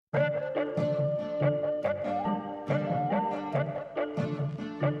This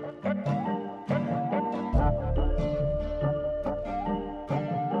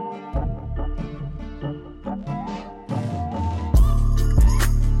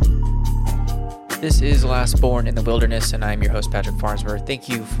is Last Born in the Wilderness, and I'm your host, Patrick Farnsworth. Thank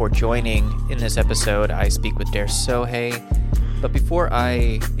you for joining. In this episode, I speak with Dare Sohei. But before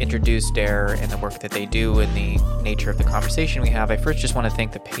I introduce Dare and the work that they do and the nature of the conversation we have, I first just want to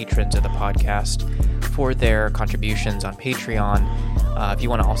thank the patrons of the podcast for their contributions on Patreon. If you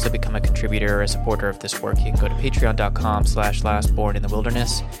want to also become a contributor or a supporter of this work, you can go to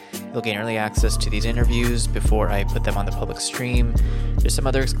patreon.com/lastborninthewilderness. You'll gain early access to these interviews before I put them on the public stream. There's some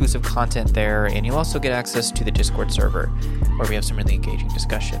other exclusive content there, and you'll also get access to the Discord server, where we have some really engaging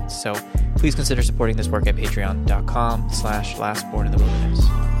discussions. So please consider supporting this work at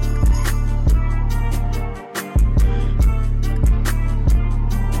patreon.com/lastborninthewilderness.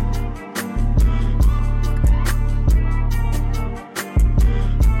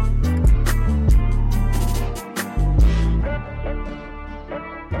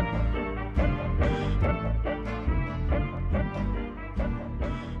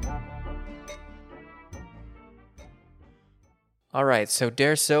 All right, so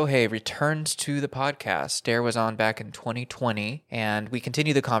Dare Sohei returns to the podcast. Dare was on back in 2020, and we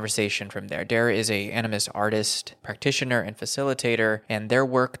continue the conversation from there. Dare is an animist artist, practitioner, and facilitator, and their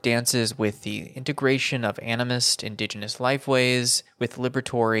work dances with the integration of animist indigenous lifeways with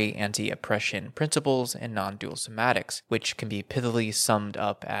liberatory anti-oppression principles and non-dual somatics, which can be pithily summed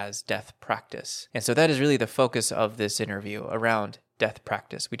up as death practice. And so that is really the focus of this interview, around death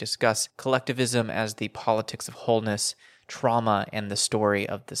practice. We discuss collectivism as the politics of wholeness, trauma and the story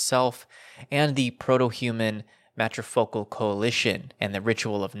of the self, and the proto-human matrifocal coalition and the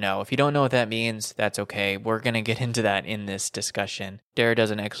ritual of no. If you don't know what that means, that's okay. We're going to get into that in this discussion. Dare does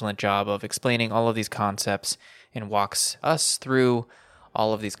an excellent job of explaining all of these concepts and walks us through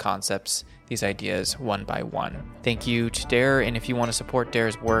all of these concepts, these ideas, one by one. Thank you to Dare, and if you want to support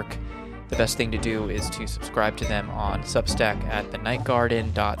Dare's work, the best thing to do is to subscribe to them on Substack at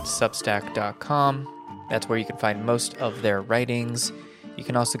thenightgarden.substack.com. That's where you can find most of their writings. You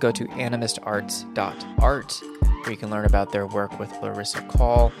can also go to animistarts.art, where you can learn about their work with Larissa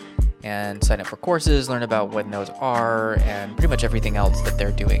Call and sign up for courses, learn about when those are, and pretty much everything else that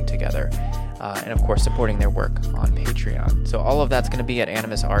they're doing together. And of course, supporting their work on Patreon. So all of that's going to be at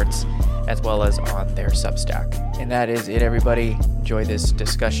Animist Arts, as well as on their Substack. And that is it, everybody. Enjoy this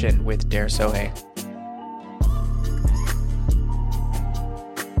discussion with Dare Sohei.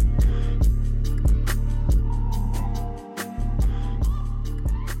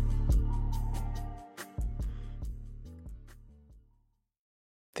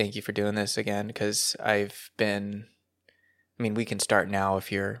 Thank you for doing this again, because we can start now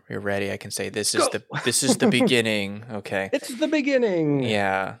if you're ready. I can say this is the beginning. Okay. It's the beginning.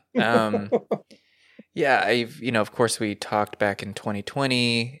 Yeah. Yeah, of course we talked back in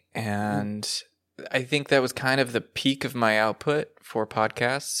 2020, and I think that was kind of the peak of my output for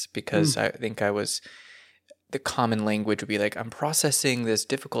podcasts, because I think the common language would be like, I'm processing this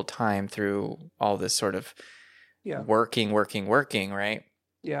difficult time through all this sort of working, right?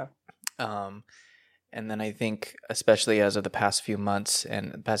 Yeah. And then I think, especially as of the past few months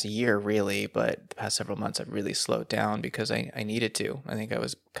and the past year, really, but the past several months, I've really slowed down because I needed to. I think I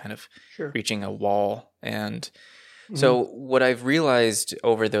was kind of reaching a wall. And so what I've realized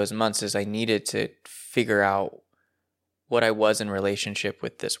over those months is I needed to figure out what I was in relationship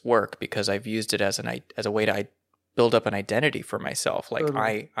with this work, because I've used it as a way to build up an identity for myself. Like,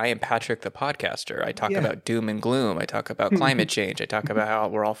 totally. I am Patrick the podcaster. I talk about doom and gloom. I talk about climate change. I talk about how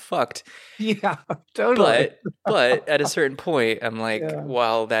we're all fucked. Yeah, totally. But at a certain point, I'm like,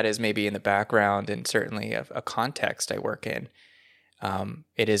 while that is maybe in the background and certainly a context I work in,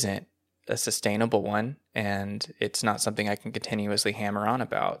 it isn't a sustainable one, and it's not something I can continuously hammer on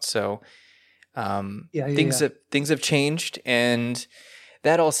about. So things have changed, and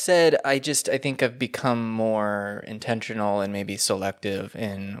that all said, I think I've become more intentional and maybe selective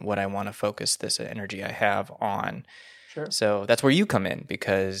in what I want to focus this energy I have on. Sure. So that's where you come in,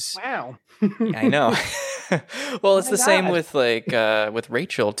 because wow, I know. Well, it's the same with with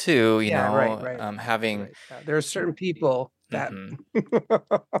Rachel too. You know, right. Having there are certain people that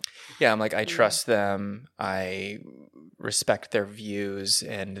I'm like, I trust them. I respect their views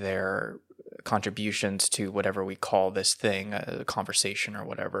and their contributions to whatever we call this thing, a conversation or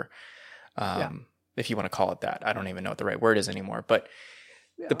whatever. If you want to call it that. I don't even know what the right word is anymore. But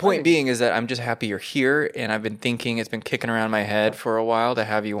the point being is that I'm just happy you're here, and I've been thinking, it's been kicking around my head for a while to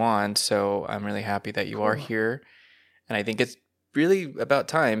have you on. So I'm really happy that you are here. And I think it's really about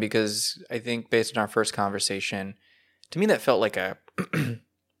time, because I think based on our first conversation, to me that felt like I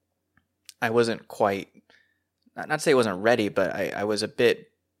wasn't quite, not to say I wasn't ready, but I was a bit,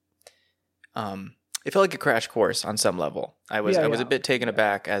 it felt like a crash course on some level. I was a bit taken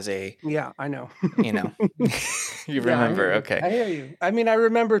aback as a, I know. You remember. I Okay. hear you. I mean, I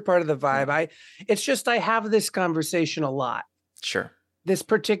remember part of the vibe. It's just, I have this conversation a lot. Sure. This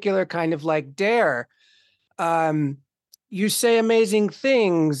particular kind of like, Dare, you say amazing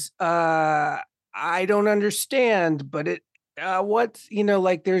things. I don't understand, but what's,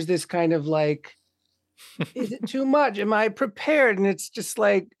 like, there's this kind of like, is it too much? Am I prepared? And it's just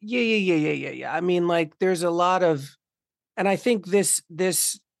like, yeah. I mean, like, there's a lot of, and I think this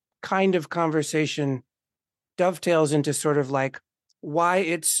kind of conversation dovetails into sort of like why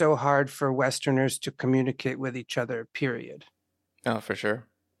it's so hard for Westerners to communicate with each other, period. Oh, for sure.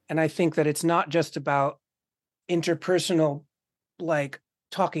 And I think that it's not just about interpersonal, like,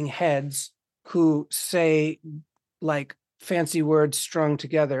 talking heads who say like fancy words strung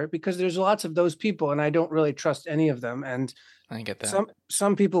together, because there's lots of those people and I don't really trust any of them. And I get that.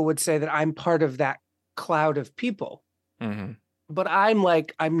 Some people would say that I'm part of that cloud of people, but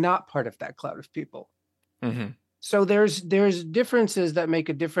I'm not part of that cloud of people. So there's differences that make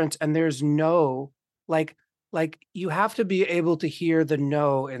a difference, and there's no, like you have to be able to hear the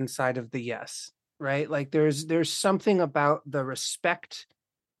no inside of the yes, right? Like there's something about the respect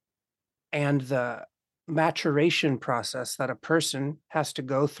and the maturation process that a person has to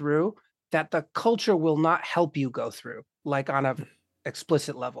go through that the culture will not help you go through, like on a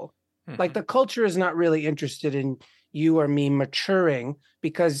explicit level. Like the culture is not really interested in you or me maturing,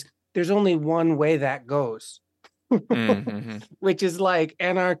 because there's only one way that goes, which is like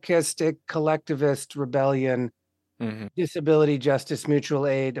anarchistic, collectivist rebellion, disability justice, mutual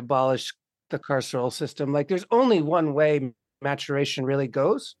aid, abolish the carceral system. Like there's only one way maturation really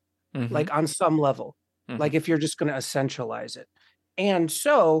goes, like on some level, like if you're just going to essentialize it. And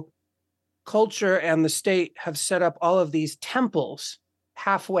so culture and the state have set up all of these temples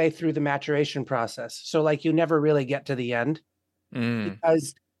halfway through the maturation process. So like you never really get to the end,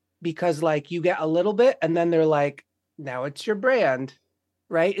 because like you get a little bit and then they're like, now it's your brand,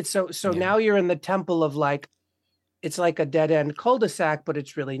 right? It's so now you're in the temple of like, it's like a dead end cul-de-sac, but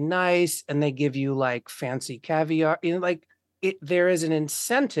it's really nice. And they give you like fancy caviar, like there is an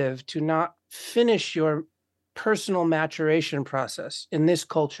incentive to not finish your personal maturation process in this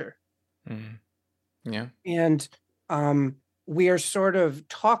culture. Yeah. And we are sort of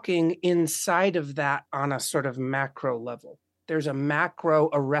talking inside of that on a sort of macro level. There's a macro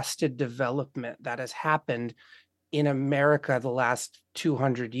arrested development that has happened in America the last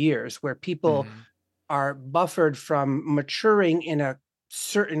 200 years, where people are buffered from maturing in a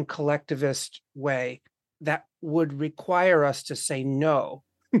certain collectivist way that would require us to say no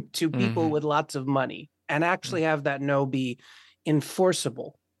to people with lots of money and actually have that no be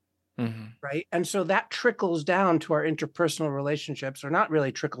enforceable. Right. And so that trickles down to our interpersonal relationships, or not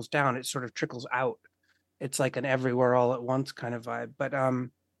really trickles down, it sort of trickles out. It's like an everywhere all at once kind of vibe. But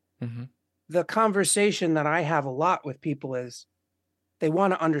the conversation that I have a lot with people is they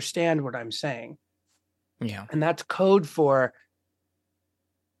want to understand what I'm saying. Yeah. And that's code for,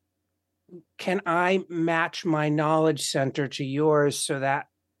 can I match my knowledge center to yours so that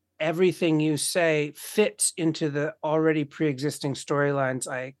everything you say fits into the already pre-existing storylines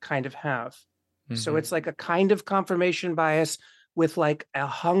I kind of have? So it's like a kind of confirmation bias with like a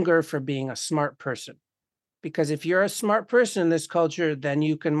hunger for being a smart person. Because if you're a smart person in this culture, then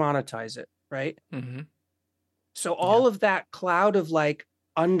you can monetize it, right? So all of that cloud of like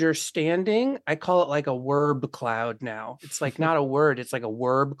understanding, I call it like a word cloud now. It's like not a word, it's like a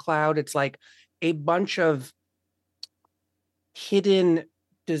word cloud. It's like a bunch of hidden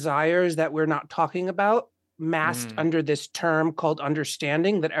desires that we're not talking about, masked under this term called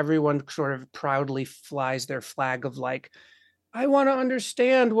understanding, that everyone sort of proudly flies their flag of like, I want to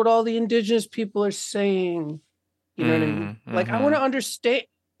understand what all the indigenous people are saying. You know what I mean? Like, I want to understand.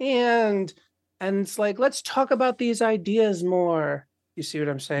 And it's like, let's talk about these ideas more. You see what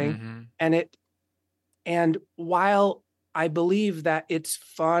I'm saying? And while I believe that it's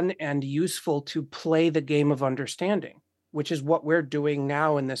fun and useful to play the game of understanding, which is what we're doing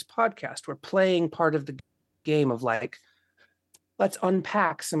now in this podcast, we're playing part of the game of like, let's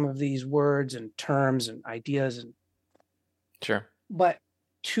unpack some of these words and terms and ideas. And sure. But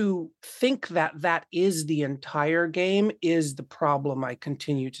to think that that is the entire game is the problem I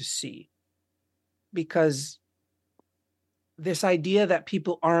continue to see. Because this idea that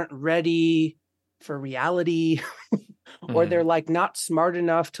people aren't ready for reality or they're like not smart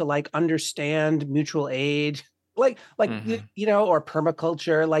enough to like understand mutual aid or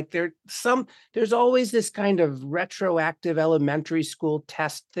permaculture. Like there's always this kind of retroactive elementary school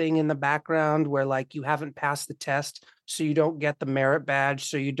test thing in the background where like you haven't passed the test, so you don't get the merit badge,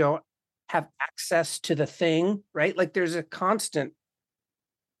 so you don't have access to the thing, right? Like there's a constant,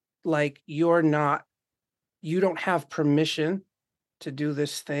 like you don't have permission to do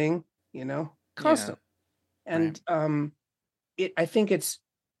this thing, constant. Yeah. And right. I think it's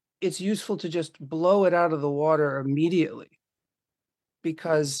useful to just blow it out of the water immediately,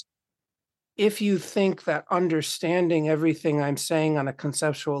 because if you think that understanding everything I'm saying on a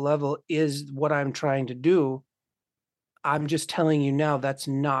conceptual level is what I'm trying to do, I'm just telling you now that's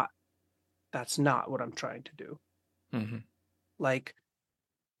not what I'm trying to do. Mm-hmm. Like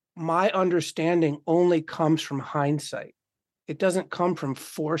my understanding only comes from hindsight. It doesn't come from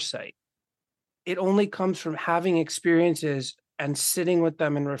foresight. It only comes from having experiences and sitting with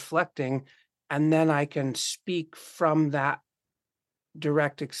them and reflecting, and then I can speak from that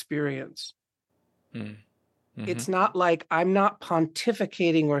direct experience. Mm-hmm. It's not like I'm not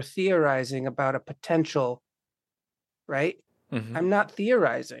pontificating or theorizing about a potential, right? Mm-hmm. I'm not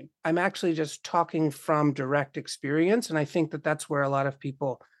theorizing. I'm actually just talking from direct experience. And I think that that's where a lot of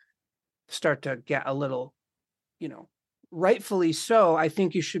people start to get a little, rightfully so. I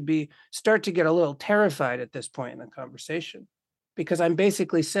think you should start to get a little terrified at this point in the conversation, because I'm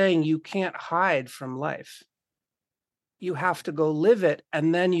basically saying you can't hide from life. You have to go live it,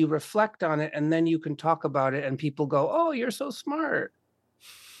 and then you reflect on it, and then you can talk about it, and people go, "Oh, you're so smart."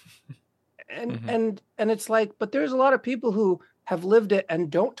 And mm-hmm. and it's like, but there's a lot of people who have lived it and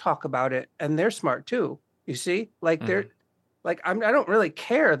don't talk about it, and they're smart too. You see, like they're like I don't really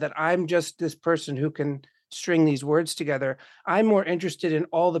care that I'm just this person who can string these words together. I'm more interested in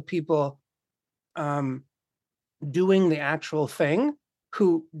all the people doing the actual thing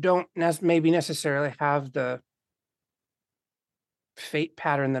who don't maybe necessarily have the fate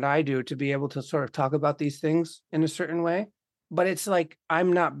pattern that I do to be able to sort of talk about these things in a certain way. But it's like,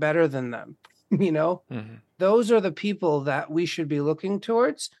 I'm not better than them, Mm-hmm. Those are the people that we should be looking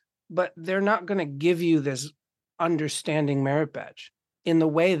towards, but they're not going to give you this understanding merit badge in the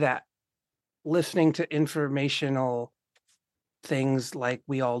way that listening to informational things like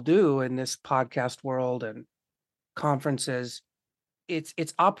we all do in this podcast world and conferences,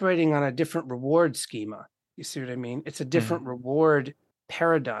 it's operating on a different reward schema. You see what I mean? It's a different reward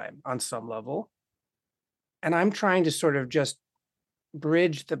paradigm on some level. And I'm trying to sort of just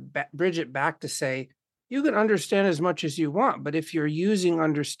bridge it back to say, you can understand as much as you want, but if you're using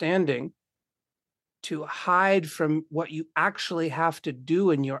understanding to hide from what you actually have to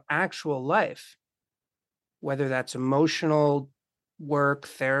do in your actual life, whether that's emotional work,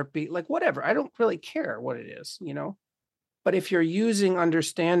 therapy, like whatever, I don't really care what it is, But if you're using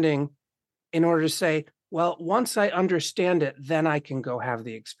understanding in order to say, well, once I understand it, then I can go have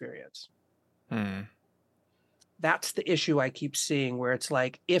the experience. That's the issue I keep seeing, where it's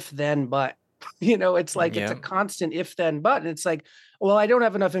like, if, then, but, it's like, It's a constant if, then, but. And it's like, well, I don't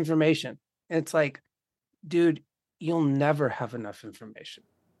have enough information. And it's like, dude, you'll never have enough information.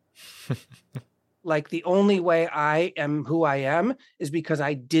 Like the only way I am who I am is because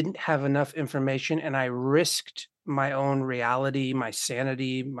I didn't have enough information and I risked my own reality, my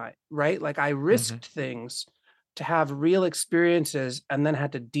sanity, right? Like I risked things to have real experiences and then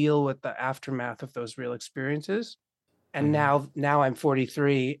had to deal with the aftermath of those real experiences. And now I'm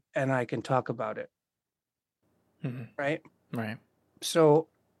 43 and I can talk about it. Right? Right. So,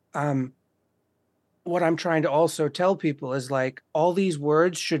 what I'm trying to also tell people is like, all these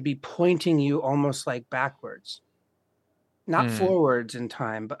words should be pointing you almost like backwards, not forwards in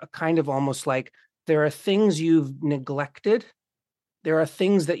time, but kind of almost like there are things you've neglected. There are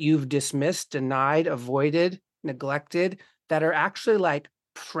things that you've dismissed, denied, avoided, neglected that are actually like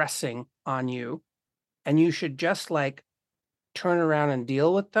pressing on you. And you should just like turn around and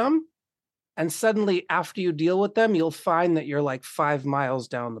deal with them. And suddenly after you deal with them, you'll find that you're like 5 miles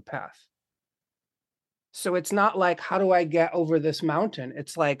down the path. So it's not like, how do I get over this mountain?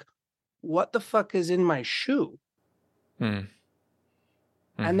 It's like, what the fuck is in my shoe? And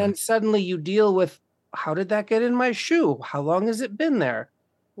then suddenly you deal with, how did that get in my shoe? How long has it been there?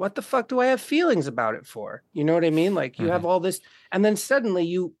 What the fuck do I have feelings about it for? You know what I mean? Like you have all this, and then suddenly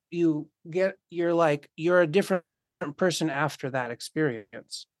you're a different person after that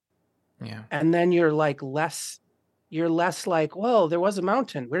experience. Yeah. And then you're less like, well, there was a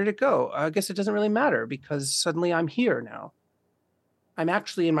mountain. Where did it go? I guess it doesn't really matter because suddenly I'm here now. I'm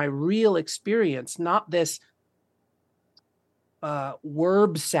actually in my real experience, not this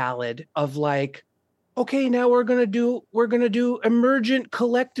word salad of like, okay, now we're gonna do emergent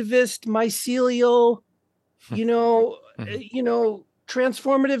collectivist mycelial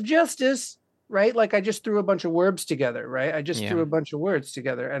transformative justice, right? Like I just threw a bunch of words together, right? I just threw a bunch of words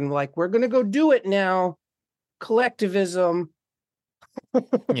together and like, we're going to go do it now. Collectivism.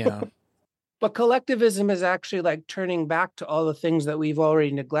 Yeah. But collectivism is actually like turning back to all the things that we've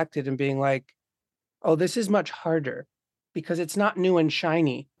already neglected and being like, oh, this is much harder because it's not new and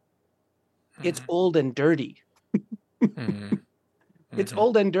shiny. It's old and dirty. It's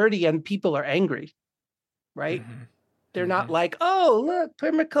old and dirty and people are angry, right? They're not like, oh, look,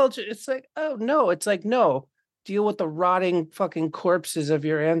 permaculture. It's like, oh, no. It's like, no, deal with the rotting fucking corpses of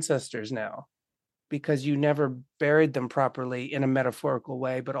your ancestors now because you never buried them properly in a metaphorical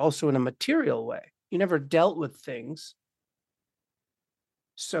way, but also in a material way. You never dealt with things.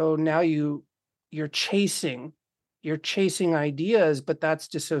 So now you're chasing ideas, but that's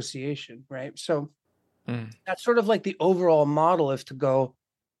dissociation, right? So that's sort of like the overall model is to go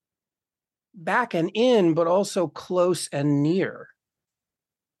back and in, but also close and near.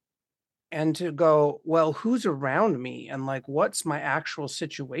 And to go, well, who's around me? And like, what's my actual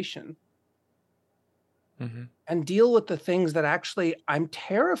situation? And deal with the things that actually I'm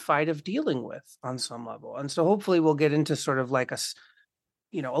terrified of dealing with on some level. And so hopefully we'll get into sort of like a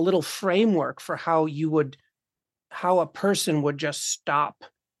little framework for how a person would just stop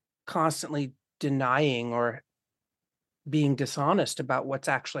constantly denying or being dishonest about what's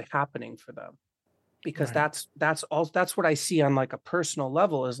actually happening for them. Because that's what I see on like a personal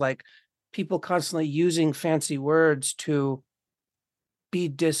level is like people constantly using fancy words to be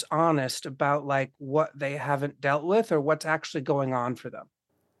dishonest about like what they haven't dealt with or what's actually going on for them.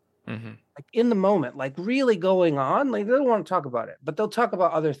 Like in the moment, like really going on, like they don't want to talk about it, but they'll talk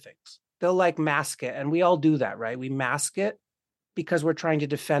about other things. They'll like mask it. And we all do that, right? We mask it because we're trying to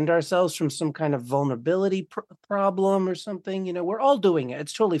defend ourselves from some kind of vulnerability problem or something. We're all doing it.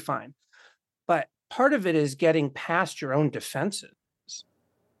 It's totally fine. But part of it is getting past your own defenses.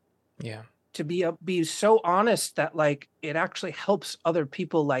 Yeah. To be so honest that like it actually helps other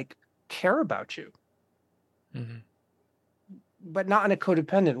people like care about you, but not in a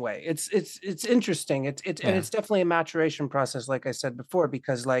codependent way. It's interesting. And it's definitely a maturation process, like I said before,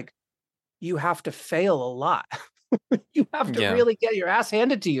 because like you have to fail a lot. You have to really get your ass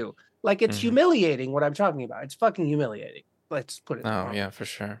handed to you. Like it's humiliating what I'm talking about. It's fucking humiliating. Let's put it. Oh yeah, for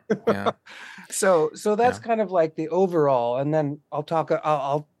sure. Yeah. So that's kind of like the overall, and then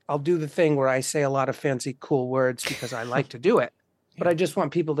I'll do the thing where I say a lot of fancy, cool words because I like to do it. But I just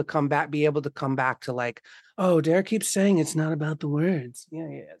want people to be able to come back to like, oh, Derek keeps saying it's not about the words. Yeah,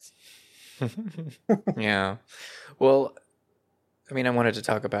 yes. Yeah. Well, I mean, I wanted to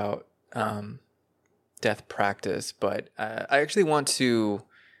talk about death practice, but I actually want to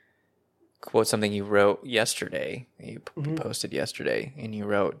quote something you wrote yesterday. You posted yesterday, and you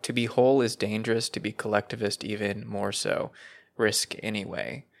wrote, "To be whole is dangerous, to be collectivist even more so. Risk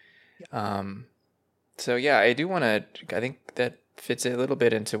anyway." So yeah, I think that fits a little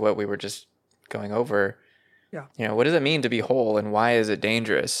bit into what we were just going over. Yeah. What does it mean to be whole and why is it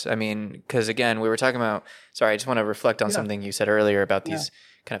dangerous? I mean, because again, we were talking about, sorry, I just want to reflect on something you said earlier about these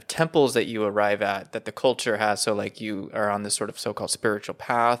kind of temples that you arrive at that the culture has. So like you are on this sort of so-called spiritual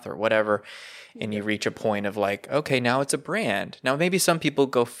path or whatever, and you reach a point of like, okay, now it's a brand. Now maybe some people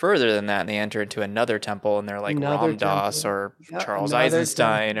go further than that and they enter into another temple and they're like Ram Dass or Charles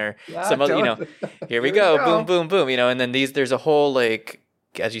Eisenstein or some other, here we go, boom, boom, boom, and then there's a whole like,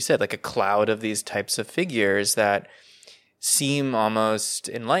 as you said, like a cloud of these types of figures that seem almost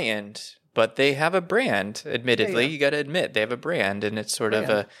enlightened, but they have a brand. Admittedly, you got to admit they have a brand, and it's sort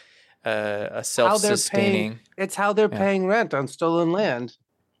of a self-sustaining. It's how they're paying rent on stolen land.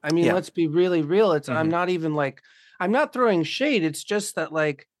 I mean, let's be really real. I'm not even like, I'm not throwing shade. It's just that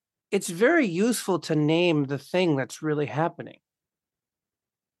like, it's very useful to name the thing that's really happening.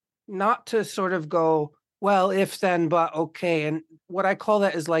 Not to sort of go, well, if then, but okay. And what I call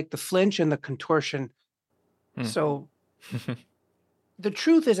that is like the flinch and the contortion. So the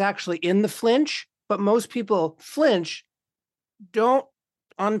truth is actually in the flinch, but most people flinch, don't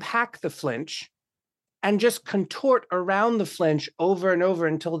unpack the flinch, and just contort around the flinch over and over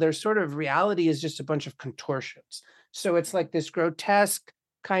until their sort of reality is just a bunch of contortions. So it's like this grotesque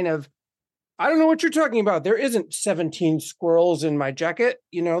kind of, I don't know what you're talking about. There isn't 17 squirrels in my jacket.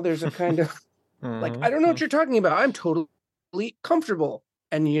 There's a kind of like, I don't know what you're talking about. I'm totally comfortable.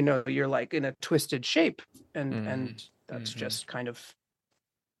 And, you're like in a twisted shape. And that's just kind of,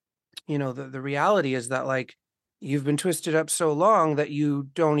 the reality is that like, you've been twisted up so long that you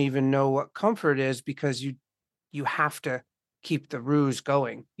don't even know what comfort is because you have to keep the ruse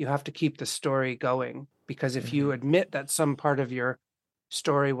going. You have to keep the story going because if you admit that some part of your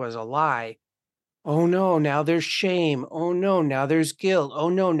story was a lie, Oh no, now there's shame. Oh no, now there's guilt. Oh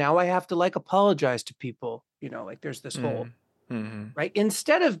no, now I have to like apologize to people. Like there's this whole, right?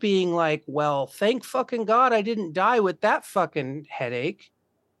 Instead of being like, well, thank fucking God I didn't die with that fucking headache.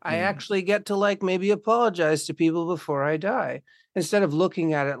 I actually get to like maybe apologize to people before I die. Instead of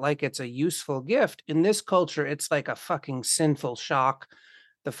looking at it like it's a useful gift. In this culture, it's like a fucking sinful shock.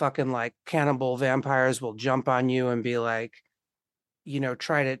 The fucking like cannibal vampires will jump on you and be like,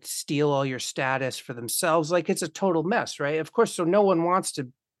 try to steal all your status for themselves. Like it's a total mess, right? Of course, so no one wants to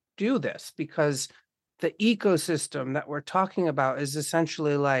do this because the ecosystem that we're talking about is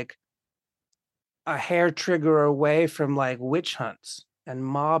essentially like a hair trigger away from like witch hunts and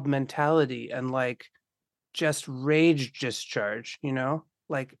mob mentality and like just rage discharge,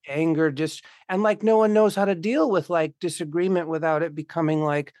 like anger and like no one knows how to deal with like disagreement without it becoming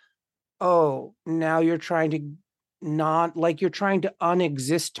like, oh, now you're trying to not like you're trying to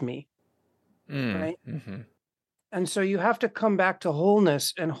unexist me. Right. And so you have to come back to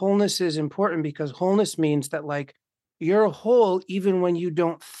wholeness, and wholeness is important because wholeness means that like you're whole even when you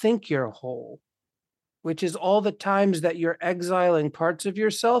don't think you're whole, which is all the times that you're exiling parts of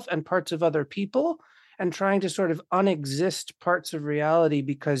yourself and parts of other people and trying to sort of unexist parts of reality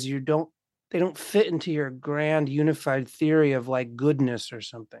because they don't fit into your grand unified theory of like goodness or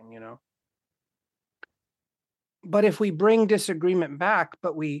something. But if we bring disagreement back,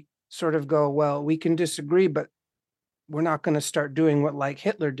 but we sort of go, well, we can disagree, but we're not going to start doing what like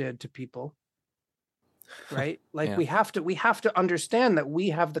Hitler did to people. Right? Like we have to understand that we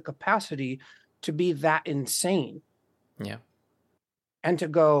have the capacity to be that insane. Yeah. And to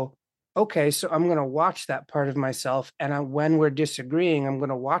go, okay, so I'm going to watch that part of myself. And when we're disagreeing, I'm going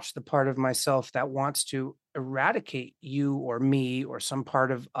to watch the part of myself that wants to eradicate you or me or some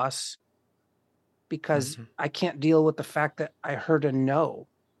part of us because I can't deal with the fact that I heard a no.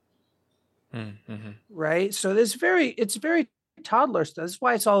 Right. So it's very toddler stuff. That's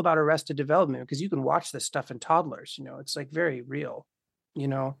why it's all about arrested development, because you can watch this stuff in toddlers, it's like very real,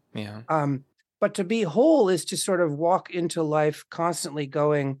 Yeah. But to be whole is to sort of walk into life constantly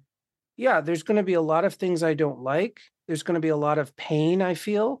going, yeah, there's going to be a lot of things I don't like. There's going to be a lot of pain I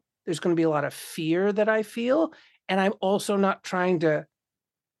feel. There's going to be a lot of fear that I feel. And I'm also not trying to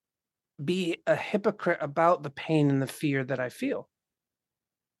be a hypocrite about the pain and the fear that I feel.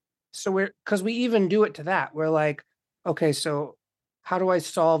 So because we even do it to that. We're like, okay, so how do I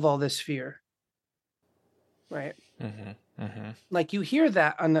solve all this fear? Right. Like you hear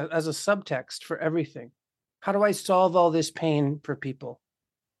that as a subtext for everything. How do I solve all this pain for people?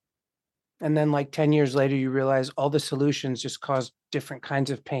 And then like 10 years later, you realize all the solutions just cause different kinds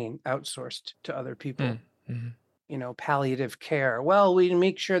of pain outsourced to other people. Palliative care. Well, we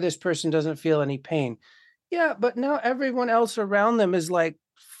make sure this person doesn't feel any pain. Yeah, but now everyone else around them is like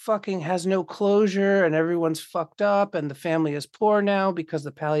fucking has no closure and everyone's fucked up and the family is poor now because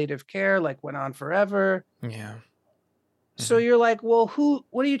the palliative care like went on forever. Yeah. So you're like, well,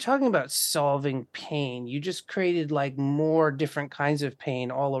 what are you talking about solving pain? You just created like more different kinds of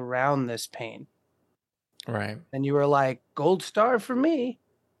pain all around this pain. Right. And you were like, gold star for me,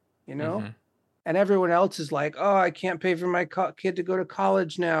 And everyone else is like, oh, I can't pay for my kid to go to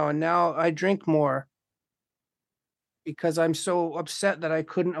college now. And now I drink more because I'm so upset that I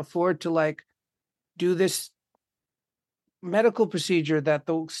couldn't afford to like do this medical procedure that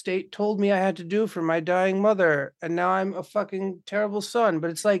the state told me I had to do for my dying mother. And now I'm a fucking terrible son.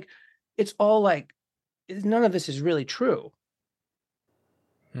 But it's like, it's all like, none of this is really true.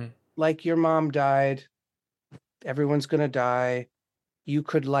 Like your mom died. Everyone's going to die. You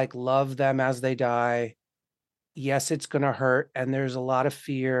could like love them as they die. Yes, it's going to hurt. And there's a lot of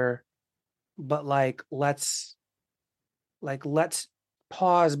fear, but like, let's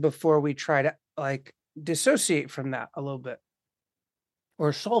pause before we try to like dissociate from that a little bit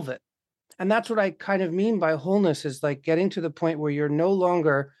or solve it. And that's what I kind of mean by wholeness, is like getting to the point where you're no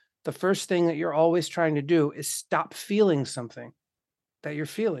longer, the first thing that you're always trying to do is stop feeling something that you're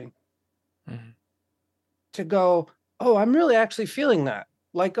feeling. To go, oh, I'm really actually feeling that.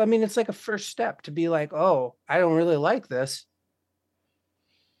 Like, I mean, it's like a first step to be like, oh, I don't really like this.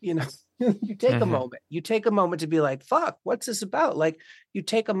 You take a moment. You take a moment to be like, fuck, what's this about? Like, you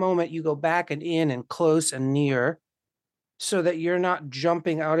take a moment, you go back and in and close and near so that you're not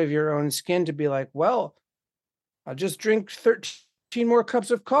jumping out of your own skin to be like, well, I'll just drink 13 more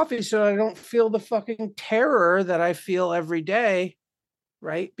cups of coffee so I don't feel the fucking terror that I feel every day,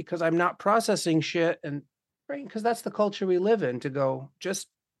 right? Because I'm not processing shit. And right, because that's the culture we live in, to go just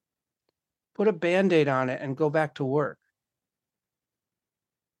put a Band-Aid on it and go back to work.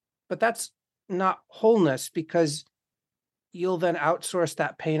 But that's not wholeness, because you'll then outsource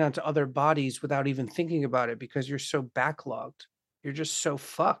that pain onto other bodies without even thinking about it because you're so backlogged. You're just so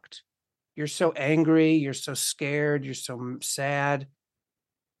fucked. You're so angry. You're so scared. You're so sad.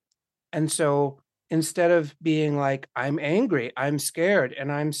 And so instead of being like, I'm angry, I'm scared,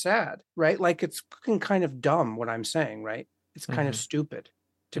 and I'm sad, right? Like it's fucking kind of dumb what I'm saying, right? It's kind of stupid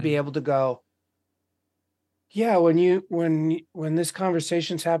to be able to go, yeah, when this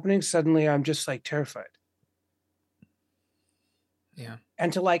conversation's happening, suddenly I'm just like terrified. Yeah.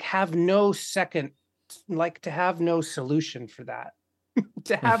 And to like have no second, like to have no solution for that.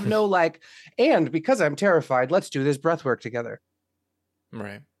 To have no like, and because I'm terrified, let's do this breath work together.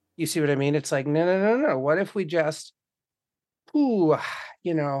 Right. You see what I mean? It's like, no. What if we just,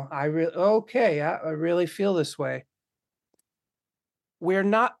 I really feel this way. We're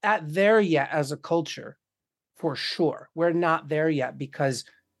not there yet as a culture, for sure. We're not there yet because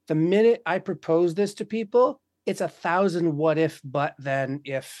the minute I propose this to people, it's 1,000 what if, but then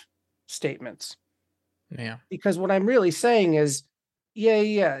if statements. Yeah. Because what I'm really saying is,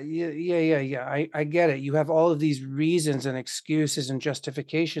 yeah. I get it. You have all of these reasons and excuses and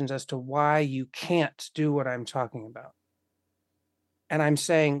justifications as to why you can't do what I'm talking about. And I'm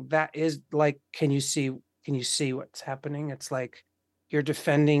saying that is like, can you see what's happening? It's like you're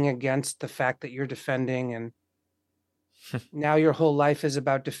defending against the fact that you're defending, and now your whole life is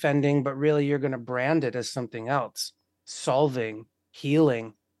about defending, but really you're going to brand it as something else, solving,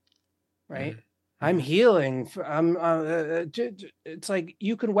 healing, right? I'm healing. It's like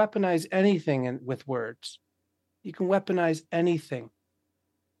you can weaponize anything with words. You can weaponize anything.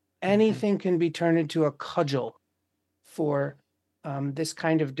 Anything can be turned into a cudgel for this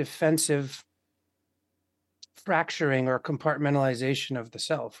kind of defensive fracturing or compartmentalization of the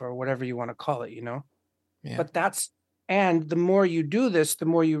self, or whatever you want to call it, Yeah. But and the more you do this, the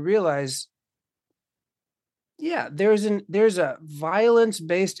more you realize, yeah, there's a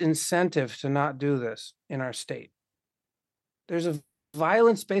violence-based incentive to not do this in our state. There's a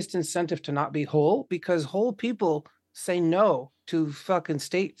violence-based incentive to not be whole because whole people say no to fucking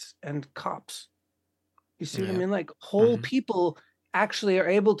states and cops. You see what I mean? Like whole people actually are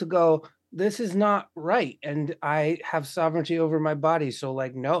able to go, this is not right, and I have sovereignty over my body, so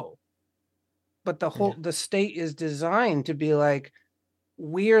like no. But the state is designed to be like,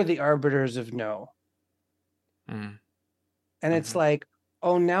 we're the arbiters of no. And it's like,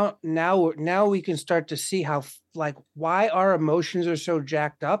 oh, now we can start to see how like why our emotions are so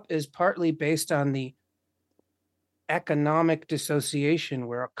jacked up is partly based on the economic dissociation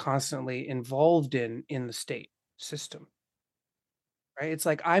we're constantly involved in the state system. Right? It's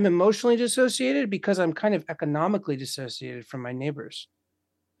like I'm emotionally dissociated because I'm kind of economically dissociated from my neighbors.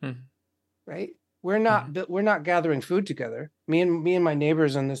 Right? We're not gathering food together. Me and my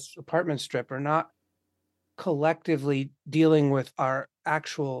neighbors on this apartment strip are not collectively dealing with our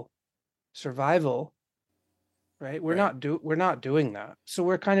actual survival, right? We're not doing that. So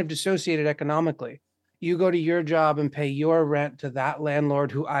we're kind of dissociated economically. You go to your job and pay your rent to that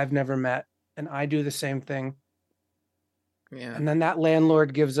landlord who I've never met, and I do the same thing. Yeah. And then that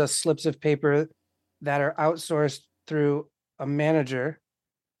landlord gives us slips of paper that are outsourced through a manager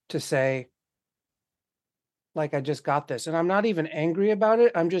to say, like, I just got this. And I'm not even angry about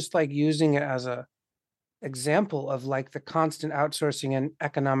it. I'm just like using it as a example of like the constant outsourcing and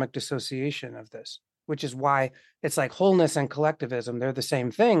economic dissociation of this, which is why it's like wholeness and collectivism. They're the same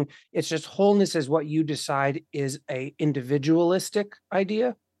thing. It's just wholeness is what you decide is a individualistic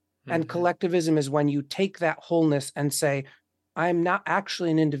idea. And collectivism is when you take that wholeness and say, I'm not actually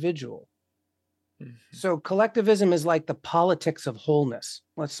an individual. So collectivism is like the politics of wholeness.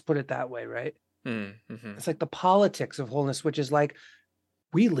 Let's put it that way, right? It's like the politics of wholeness, which is like,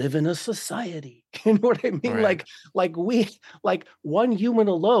 we live in a society. You know what I mean? Right. Like one human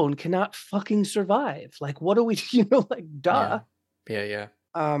alone cannot fucking survive. Like, what do we, like, duh. Yeah.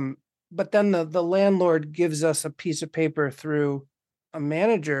 But then the landlord gives us a piece of paper through a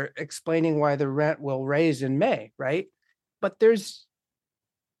manager explaining why the rent will raise in May, right? But there's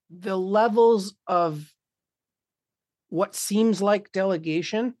the levels of what seems like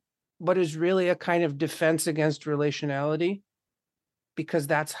delegation, but is really a kind of defense against relationality, because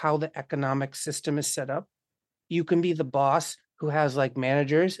that's how the economic system is set up. You can be the boss who has like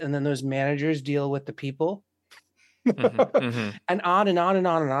managers, and then those managers deal with the people. And on and on and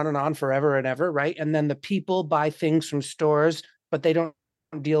on and on and on forever and ever, right? And then the people buy things from stores, but they don't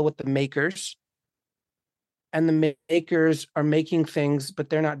deal with the makers. And the makers are making things, but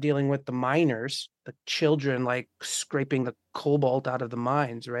they're not dealing with the miners, the children, like scraping the cobalt out of the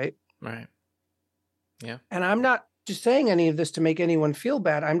mines, right? Right. Yeah. And I'm not just saying any of this to make anyone feel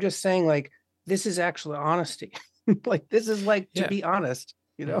bad. I'm just saying, like, this is actually honesty. Like, this is like, to Yeah. be honest,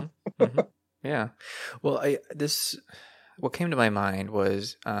 you know? Yeah. Well, what came to my mind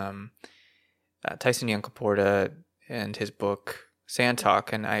was Tyson Yunkaporta and his book Sand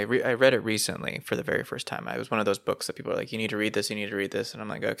Talk, and I read it recently for the very first time. It was one of those books that people are like, you need to read this, and I'm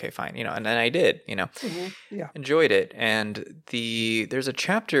like, okay, fine, and then I did, enjoyed it. And there's a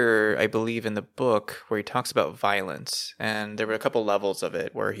chapter, I believe, in the book where he talks about violence, and there were a couple levels of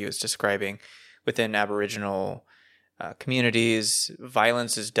it where he was describing within Aboriginal communities,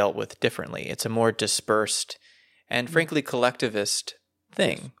 violence is dealt with differently. It's a more dispersed and frankly collectivist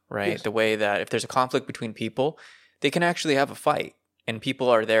thing, right? Yes. The way that if there's a conflict between people, they can actually have a fight, and people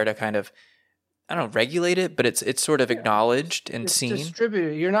are there to kind of, I don't know, regulate it, but it's sort of acknowledged and seen.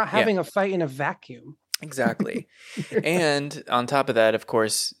 Distributed. You're not having a fight in a vacuum. Exactly. And on top of that, of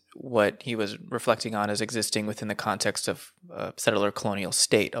course, what he was reflecting on is existing within the context of a settler colonial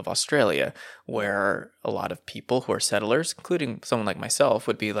state of Australia, where a lot of people who are settlers, including someone like myself,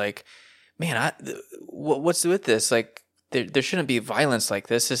 would be like, man, what's with this? Like, there shouldn't be violence like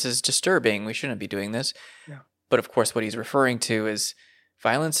this. This is disturbing. We shouldn't be doing this. Yeah. But of course, what he's referring to is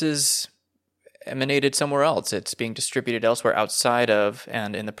violence is emanated somewhere else. It's being distributed elsewhere outside of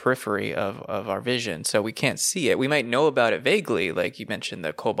and in the periphery of our vision. So we can't see it. We might know about it vaguely, like you mentioned,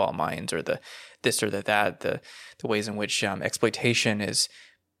 the cobalt mines or the this or that, the ways in which exploitation is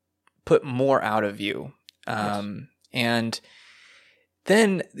put more out of view. Yes. And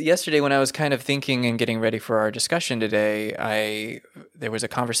then yesterday when I was kind of thinking and getting ready for our discussion today, there was a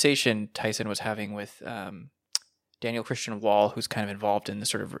conversation Tyson was having with Daniel Christian Wall, who's kind of involved in the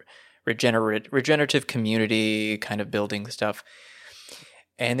sort of regenerative community kind of building stuff.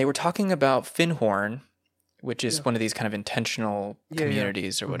 And they were talking about Findhorn, which is one of these kind of intentional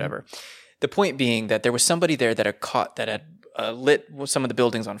communities or whatever. The point being that there was somebody there that had lit some of the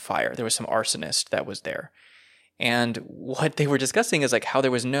buildings on fire. There was some arsonist that was there. And what they were discussing is like how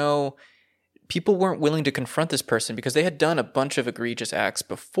there was people weren't willing to confront this person because they had done a bunch of egregious acts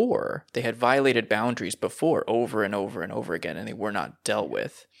before. They had violated boundaries before over and over and over again, and they were not dealt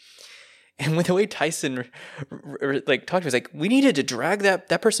with. And with the way Tyson talked to us, like, we needed to drag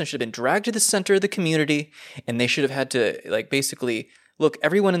that person should have been dragged to the center of the community, and they should have had to basically look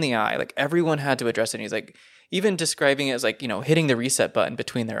everyone in the eye. Like, everyone had to address it. And he's like, even describing it as like, hitting the reset button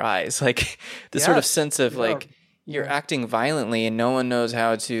between their eyes, like the sort of sense of you're acting violently and no one knows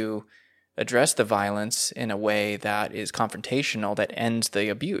how to address the violence in a way that is confrontational, that ends the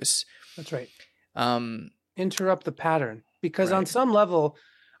abuse. That's right. Interrupt the pattern, because on some level,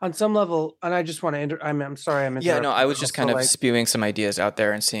 and I just want to I'm sorry, I'm interrupting. Yeah, no, I was just kind of spewing some ideas out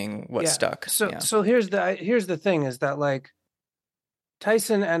there and seeing what stuck. So here's the thing is that, like,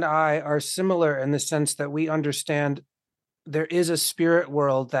 Tyson and I are similar in the sense that we understand there is a spirit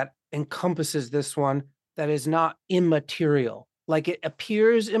world that encompasses this one that is not immaterial. Like, it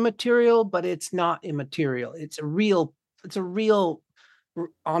appears immaterial, but it's not immaterial. It's a real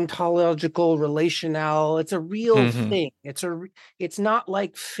ontological, relational. It's a real thing. It's not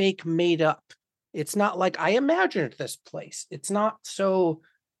like fake made up. It's not like I imagined this place. It's not so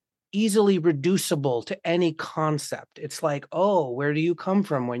easily reducible to any concept. It's like, oh, where do you come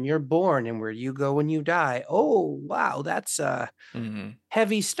from when you're born and where you go when you die? Oh, wow, that's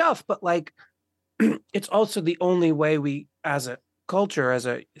heavy stuff. But like, it's also the only way we, as a culture, as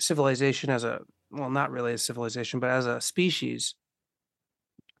a civilization, not really a civilization, but as a species,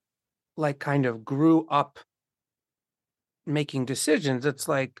 like, kind of grew up making decisions. It's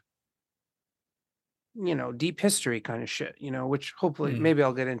like, deep history kind of shit, which hopefully maybe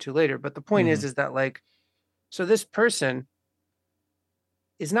I'll get into later. But the point is that, like, so this person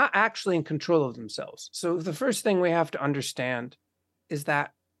is not actually in control of themselves. So the first thing we have to understand is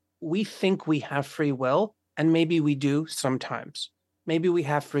that we think we have free will, and maybe we do sometimes. Maybe we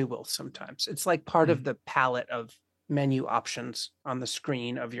have free will sometimes. It's like part of the palette of menu options on the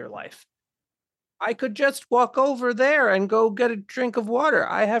screen of your life. I could just walk over there and go get a drink of water.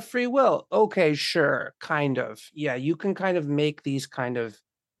 I have free will. Okay, sure, kind of. Yeah, you can kind of make these kind of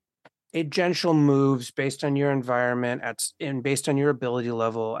agential moves based on your environment and based on your ability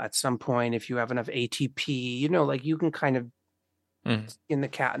level. At some point, if you have enough ATP, like, you can kind of skin the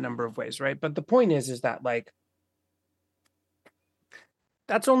cat a number of ways, right? But the point is that, like,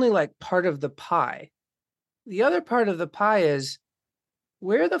 that's only like part of the pie. The other part of the pie is,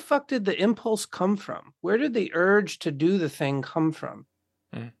 where the fuck did the impulse come from? Where did the urge to do the thing come from?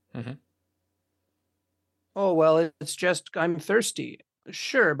 Oh, well, it's just, I'm thirsty.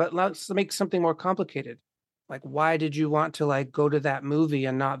 Sure, but let's make something more complicated. Like, why did you want to, like, go to that movie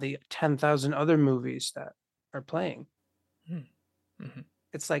and not the 10,000 other movies that are playing?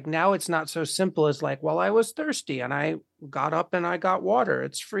 It's like now it's not so simple as like, well, I was thirsty and I got up and I got water.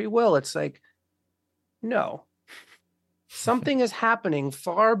 It's free will. It's like, no, something is happening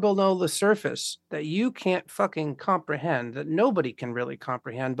far below the surface that you can't fucking comprehend, that nobody can really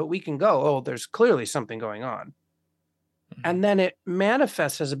comprehend, but we can go, oh, there's clearly something going on. And then it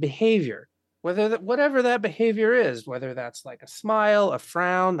manifests as a behavior, whatever that behavior is, whether that's like a smile, a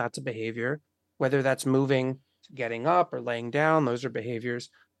frown, that's a behavior, whether that's moving, getting up or laying down, those are behaviors,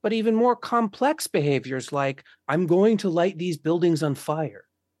 but even more complex behaviors like I'm going to light these buildings on fire.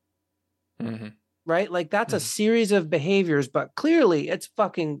 Right? Like that's a series of behaviors, but clearly it's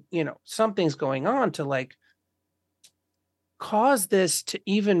fucking, something's going on to like cause this to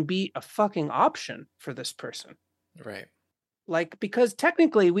even be a fucking option for this person. Right. Like, because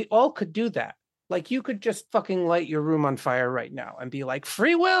technically we all could do that. Like you could just fucking light your room on fire right now and be like,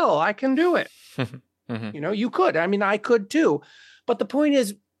 free will, I can do it. You could. I mean, I could too. But the point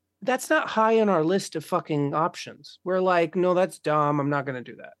is, that's not high on our list of fucking options. We're like, no, that's dumb. I'm not going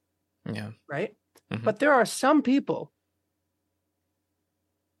to do that. Yeah. Right. But there are some people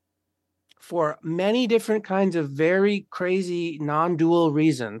for many different kinds of very crazy non-dual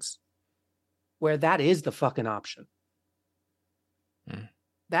reasons where that is the fucking option.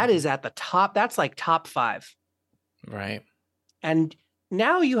 That is at the top. That's like top 5. Right. And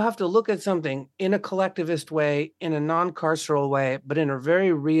now you have to look at something in a collectivist way, in a non-carceral way, but in a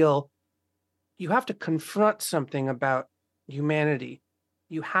very real, you have to confront something about humanity.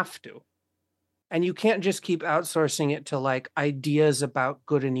 You have to. And you can't just keep outsourcing it to like ideas about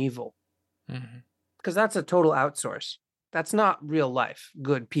good and evil. Because that's a total outsource. That's not real life.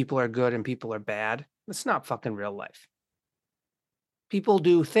 Good people are good and people are bad. That's not fucking real life. People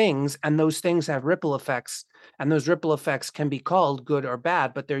do things and those things have ripple effects, and those ripple effects can be called good or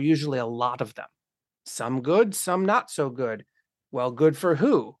bad, but there are usually a lot of them. Some good, some not so good. Well, good for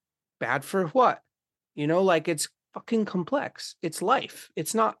who? Bad for what? Like it's fucking complex. It's life.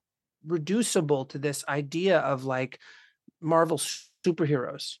 It's not reducible to this idea of like Marvel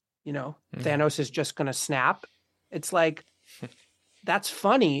superheroes. Thanos is just going to snap. It's like, that's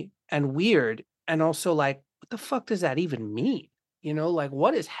funny and weird. And also like, what the fuck does that even mean? Like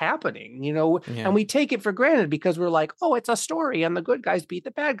what is happening, and we take it for granted because we're like, oh, it's a story and the good guys beat the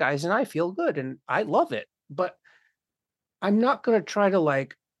bad guys and I feel good and I love it. But I'm not going to try to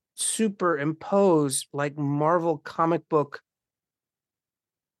like superimpose like Marvel comic book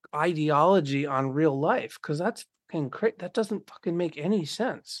ideology on real life because that's fucking crazy. That doesn't fucking make any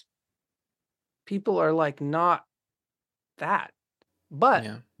sense. People are like not that. But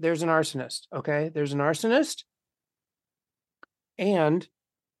there's an arsonist, okay? There's an arsonist. And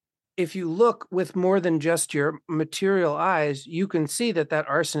if you look with more than just your material eyes, you can see that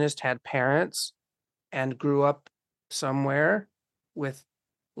arsonist had parents and grew up somewhere with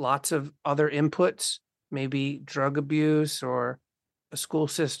lots of other inputs, maybe drug abuse or a school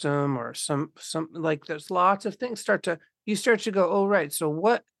system or some like there's lots of things you start to go, oh, right. So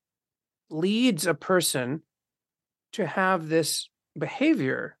what leads a person to have this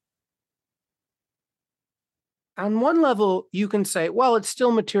behavior? On one level, you can say, well, it's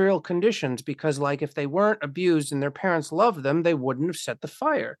still material conditions because like if they weren't abused and their parents loved them, they wouldn't have set the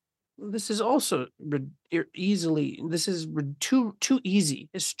fire. This is also too easy.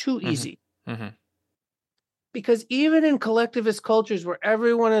 It's too easy. Because even in collectivist cultures where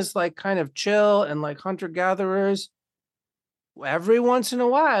everyone is like kind of chill and like hunter-gatherers, every once in a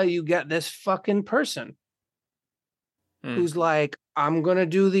while you get this fucking person who's like, I'm going to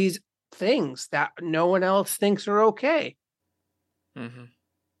do these things that no one else thinks are okay.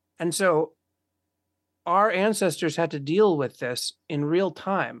 And so our ancestors had to deal with this in real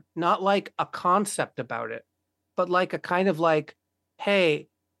time, not like a concept about it, but like a kind of like, hey,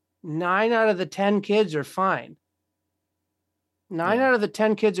 9 out of the 10 kids are fine. 9 out of the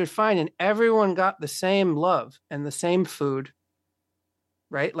 10 kids are fine, and everyone got the same love and the same food,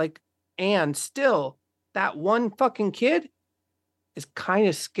 right? Like, and still, that one fucking kid is kind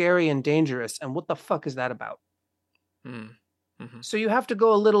of scary and dangerous. And what the fuck is that about? So you have to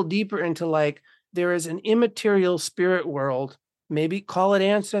go a little deeper into like, there is an immaterial spirit world, maybe call it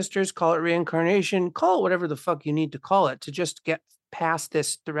ancestors, call it reincarnation, call it whatever the fuck you need to call it to just get past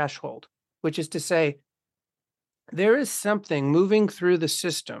this threshold, which is to say, there is something moving through the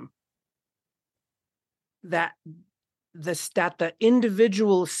system that the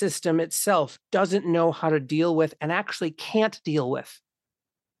individual system itself doesn't know how to deal with and actually can't deal with.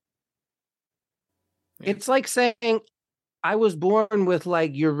 It's like saying, I was born with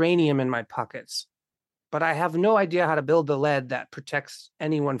like uranium in my pockets, but I have no idea how to build the lead that protects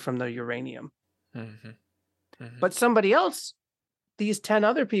anyone from the uranium. But somebody else, these 10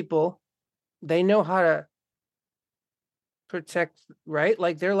 other people, they know how to protect, right?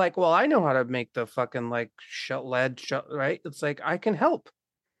 Like they're like, well, I know how to make the fucking like lead, right? It's like, I can help.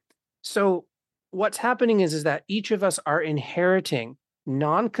 So what's happening is that each of us are inheriting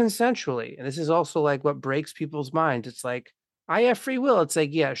non-consensually. And this is also like what breaks people's minds. It's like, I have free will. It's like,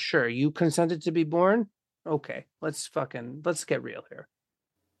 yeah, sure. You consented to be born. Okay, let's get real here.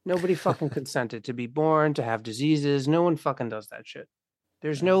 Nobody fucking consented to be born, to have diseases. No one fucking does that shit.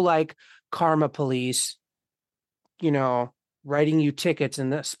 There's no like karma police, writing you tickets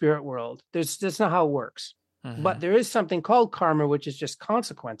in the spirit world. That's not how it works. Mm-hmm. But there is something called karma, which is just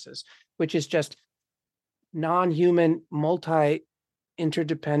consequences, which is just non-human,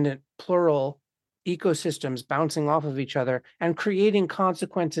 multi-interdependent, plural ecosystems bouncing off of each other and creating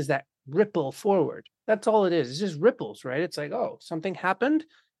consequences that ripple forward. That's all it is. It's just ripples, right? It's like, oh, something happened,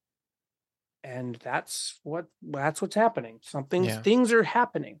 and that's what's happening. Things are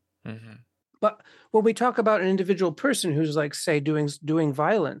happening. Mm-hmm. But when we talk about an individual person who's like, say, doing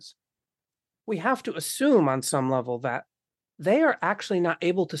violence, we have to assume on some level that they are actually not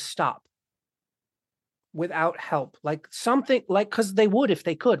able to stop without help. Like something like, because they would if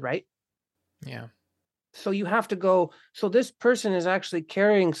they could, right? Yeah. So you have to go, so this person is actually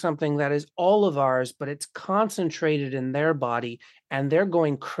carrying something that is all of ours, but it's concentrated in their body and they're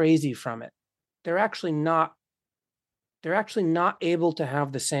going crazy from it. They're actually not able to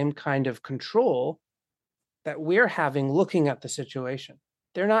have the same kind of control that we're having looking at the situation.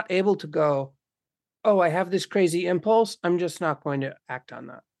 They're not able to go, oh, I have this crazy impulse. I'm just not going to act on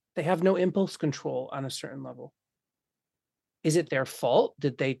that. They have no impulse control on a certain level. Is it their fault?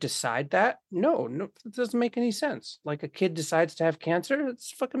 Did they decide that? No, it doesn't make any sense. Like a kid decides to have cancer, it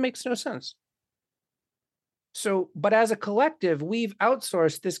fucking makes no sense. So, but as a collective, we've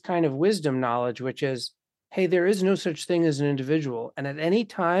outsourced this kind of wisdom knowledge, which is, hey, there is no such thing as an individual. And at any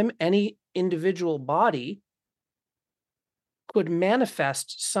time, any individual body could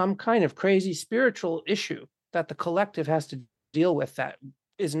manifest some kind of crazy spiritual issue that the collective has to deal with that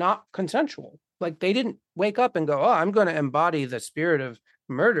is not consensual. Like they didn't wake up and go, oh, I'm going to embody the spirit of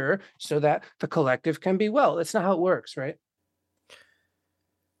murder so that the collective can be well. That's not how it works, right?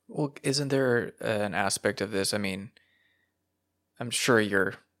 Well, isn't there an aspect of this? I mean, I'm sure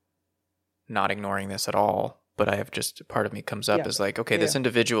you're not ignoring this at all, but I have just part of me comes up as like, okay, this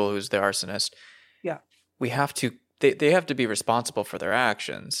individual who's the arsonist, we have to, they have to be responsible for their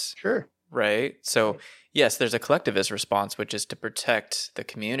actions. Sure. Right? So yes, there's a collectivist response, which is to protect the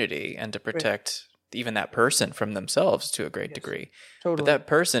community and to protect even that person from themselves to a great degree. Totally. But that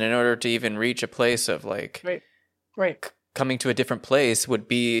person, in order to even reach a place of like coming to a different place, would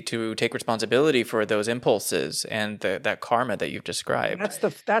be to take responsibility for those impulses and that karma that you've described.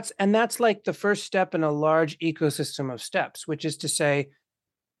 That's like the first step in a large ecosystem of steps, which is to say,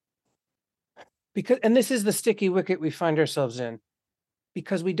 and this is the sticky wicket we find ourselves in,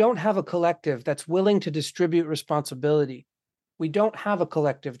 because we don't have a collective that's willing to distribute responsibility. We don't have a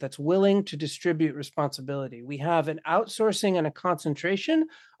collective that's willing to distribute responsibility. We have an outsourcing and a concentration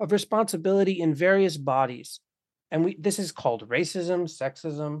of responsibility in various bodies. And this is called racism,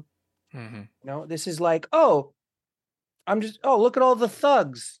 sexism. Mm-hmm. This is like, look at all the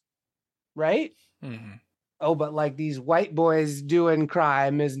thugs, right? Mm-hmm. Oh, but like these white boys doing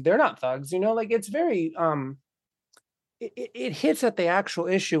crime, they're not thugs, like it's very, it hits at the actual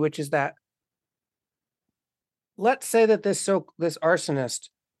issue, which is that, let's say that this arsonist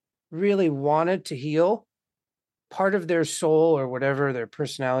really wanted to heal. Part of their soul or whatever, their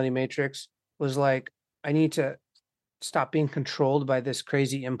personality matrix was like, I need to stop being controlled by this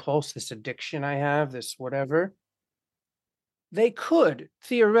crazy impulse, this addiction I have, this whatever. They could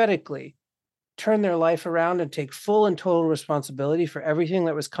theoretically turn their life around and take full and total responsibility for everything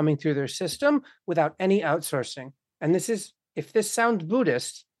that was coming through their system without any outsourcing. And this is, if this sounds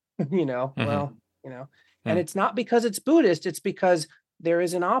Buddhist, mm-hmm. And it's not because it's Buddhist, it's because there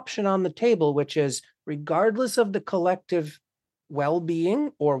is an option on the table, which is regardless of the collective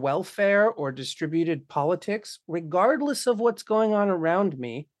well-being or welfare or distributed politics, regardless of what's going on around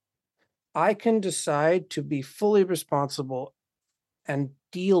me, I can decide to be fully responsible and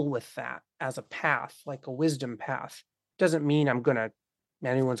deal with that as a path, like a wisdom path. Doesn't mean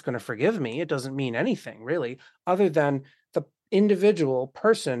anyone's going to forgive me. It doesn't mean anything really, other than the individual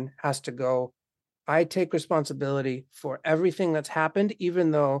person has to go, I take responsibility for everything that's happened,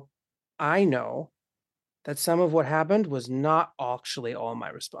 even though I know that some of what happened was not actually all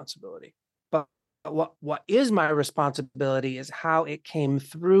my responsibility. But what is my responsibility is how it came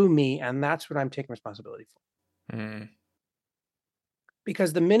through me, and that's what I'm taking responsibility for. Mm.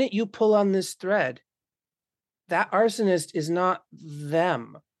 Because the minute you pull on this thread, that arsonist is not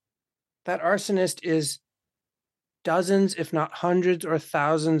them. That arsonist is dozens, if not hundreds or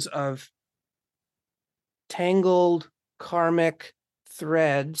thousands of tangled karmic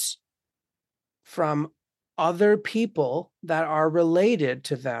threads from other people that are related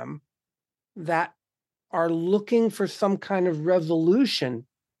to them that are looking for some kind of revolution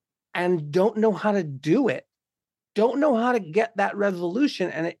and don't know how to do it, don't know how to get that revolution.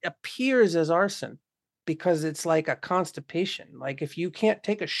 And it appears as arson because it's like a constipation. Like if you can't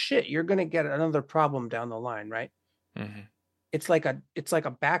take a shit, you're going to get another problem down the line, right? Mm-hmm. It's like a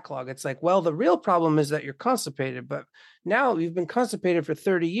backlog. It's like, well, the real problem is that you're constipated, but now you've been constipated for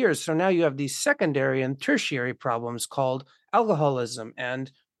 30 years. So now you have these secondary and tertiary problems called alcoholism and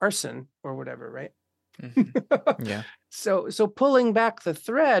arson or whatever, right? Mm-hmm. Yeah. So pulling back the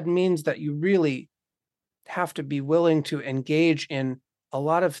thread means that you really have to be willing to engage in a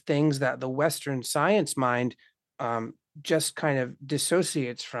lot of things that the Western science mind just kind of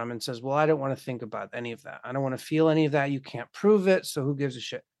dissociates from and says, well, I don't want to think about any of that. I don't want to feel any of that. You can't prove it. So who gives a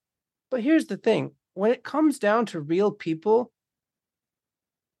shit? But here's the thing. When it comes down to real people,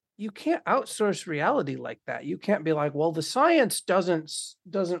 you can't outsource reality like that. You can't be like, well, the science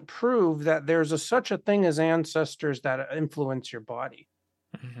doesn't prove that there's such a thing as ancestors that influence your body.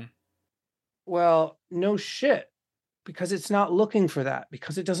 Mm-hmm. Well, no shit, because it's not looking for that,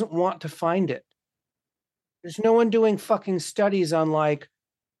 because it doesn't want to find it. There's no one doing fucking studies on like,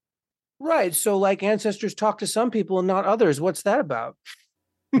 right, so like ancestors talk to some people and not others. What's that about?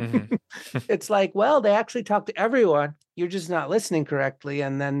 Mm-hmm. It's like, well, they actually talk to everyone. You're just not listening correctly.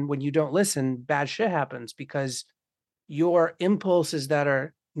 And then when you don't listen, bad shit happens because your impulses that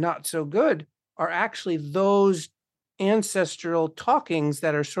are not so good are actually those ancestral talkings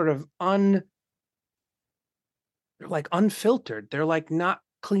that are sort of unfiltered. They're like not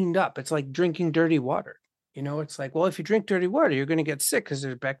cleaned up. It's like drinking dirty water. You know, it's like, well, if you drink dirty water, you're going to get sick because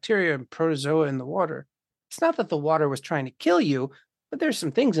there's bacteria and protozoa in the water. It's not that the water was trying to kill you, but there's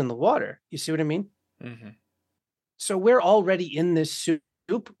some things in the water. You see what I mean? Mm-hmm. So we're already in this soup.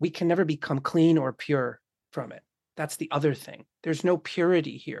 We can never become clean or pure from it. That's the other thing. There's no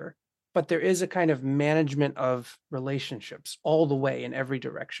purity here, but there is a kind of management of relationships all the way in every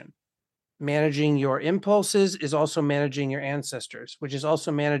direction. Managing your impulses is also managing your ancestors, which is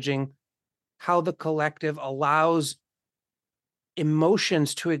also managing how the collective allows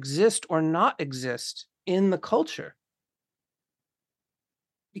emotions to exist or not exist in the culture.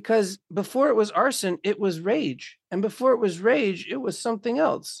 Because before it was arson, it was rage. And before it was rage, it was something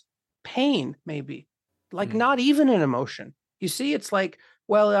else. Pain, maybe. Like not even an emotion. You see, it's like,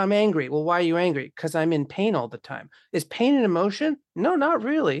 well, I'm angry. Well, why are you angry? Because I'm in pain all the time. Is pain an emotion? No, not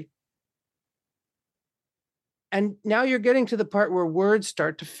really. And now you're getting to the part where words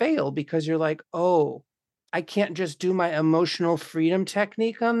start to fail because you're like, oh, I can't just do my emotional freedom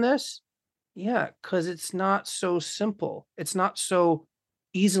technique on this. Yeah, because it's not so simple. It's not so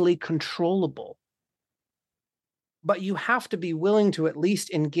easily controllable. But you have to be willing to at least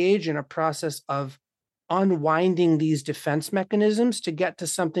engage in a process of unwinding these defense mechanisms to get to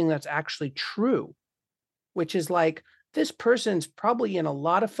something that's actually true, which is like, this person's probably in a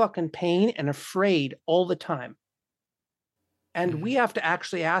lot of fucking pain and afraid all the time. And we have to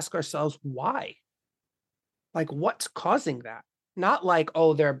actually ask ourselves, why? Like, what's causing that? Not like,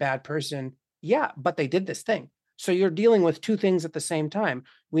 oh, they're a bad person. Yeah, but they did this thing. So you're dealing with two things at the same time.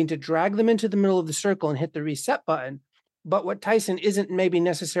 We need to drag them into the middle of the circle and hit the reset button. But what Tyson isn't maybe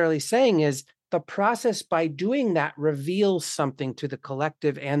necessarily saying is the process by doing that reveals something to the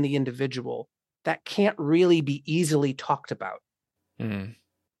collective and the individual that can't really be easily talked about,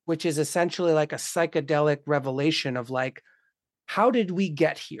 which is essentially like a psychedelic revelation of like, how did we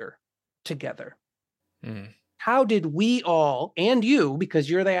get here together? How did we all, and you, because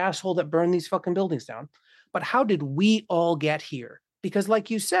you're the asshole that burned these fucking buildings down, but how did we all get here? Because like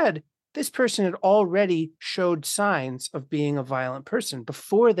you said, this person had already showed signs of being a violent person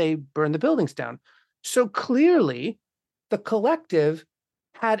before they burned the buildings down. So clearly, the collective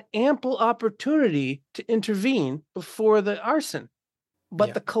had ample opportunity to intervene before the arson.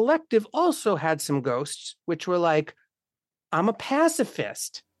 But the collective also had some ghosts, which were like, I'm a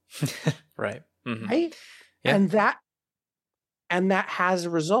pacifist. Right. Mm-hmm. Right. Yeah. And that has a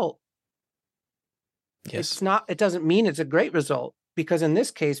result. Yes. It doesn't mean it's a great result, because in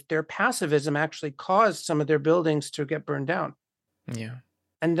this case, their pacifism actually caused some of their buildings to get burned down. Yeah.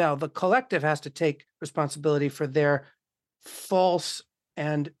 And now the collective has to take responsibility for their false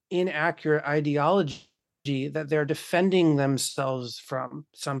and inaccurate ideology that they're defending themselves from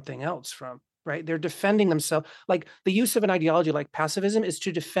something else from. Right? They're defending themselves. Like the use of an ideology like pacifism is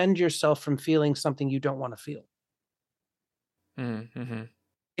to defend yourself from feeling something you don't want to feel. Mm-hmm.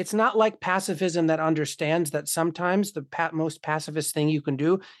 It's not like pacifism that understands that sometimes the most pacifist thing you can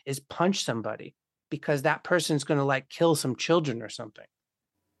do is punch somebody because that person's going to like kill some children or something.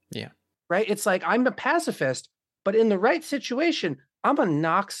 Yeah. Right? It's like, I'm a pacifist, but in the right situation, I'm going to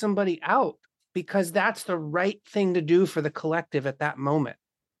knock somebody out because that's the right thing to do for the collective at that moment.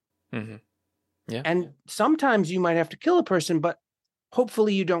 Mm-hmm. Yeah. And sometimes you might have to kill a person, but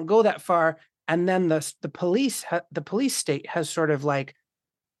hopefully you don't go that far. And then the police state has sort of like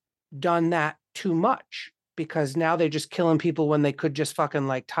done that too much because now they're just killing people when they could just fucking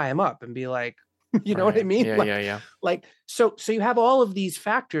like tie them up and be like, you know what I mean? Yeah, like, yeah. Like, so you have all of these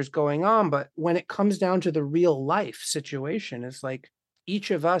factors going on, but when it comes down to the real life situation, it's like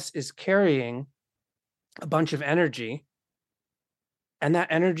each of us is carrying a bunch of energy, and that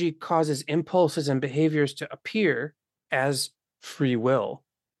energy causes impulses and behaviors to appear as free will,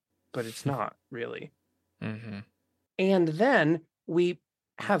 but it's not really. Mm-hmm. And then we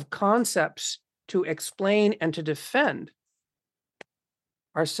have concepts to explain and to defend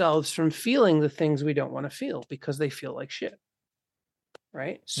ourselves from feeling the things we don't want to feel because they feel like shit.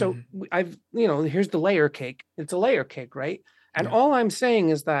 Right. So here's the layer cake. It's a layer cake, right? And all I'm saying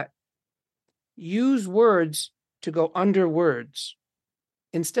is that use words to go under words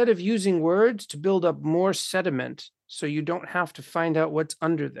instead of using words to build up more sediment so you don't have to find out what's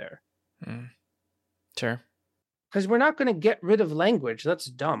under there. Sure. Because we're not going to get rid of language. That's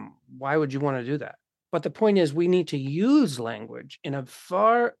dumb. Why would you want to do that? But the point is, we need to use language in a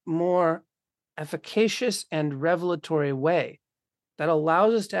far more efficacious and revelatory way that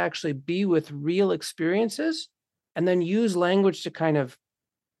allows us to actually be with real experiences and then use language to kind of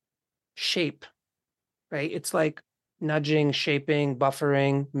shape, right? It's like nudging, shaping,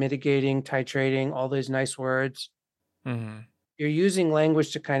 buffering, mitigating, titrating, all these nice words. Mm-hmm. You're using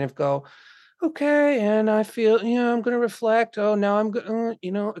language to kind of go, okay, and I feel, I'm going to reflect. Oh, now I'm going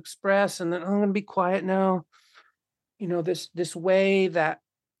to, express, and then I'm going to be quiet now. This way that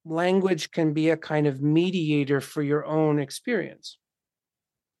language can be a kind of mediator for your own experience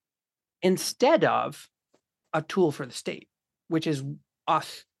instead of a tool for the state, which is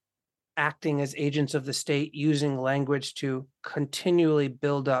us acting as agents of the state, using language to continually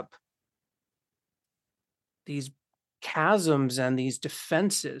build up these chasms and these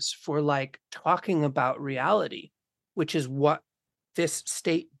defenses for like talking about reality, which is what this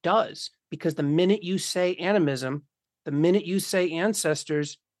state does. Because the minute you say animism, the minute you say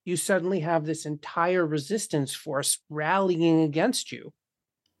ancestors, you suddenly have this entire resistance force rallying against you.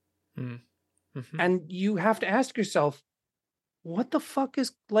 Mm-hmm. And you have to ask yourself, what the fuck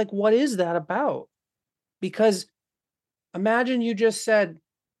is what is that about? Because imagine you just said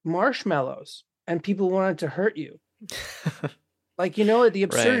marshmallows and people wanted to hurt you. The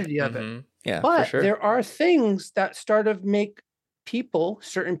absurdity of it. Yeah, but for sure. There are things that start to make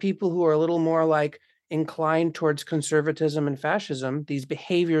certain people who are a little more like inclined towards conservatism and fascism, these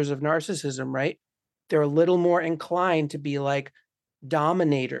behaviors of narcissism, right? They're a little more inclined to be like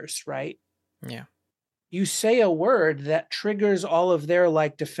dominators, right? Yeah. You say a word that triggers all of their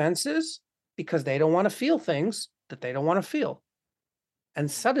like defenses because they don't want to feel things that they don't want to feel. And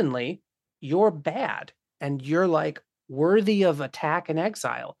suddenly you're bad and you're like worthy of attack and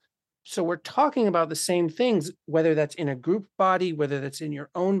exile. So we're talking about the same things, whether that's in a group body, whether that's in your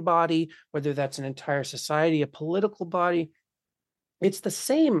own body, whether that's an entire society, a political body. It's the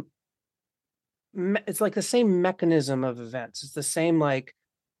same. It's like the same mechanism of events. It's the same, like,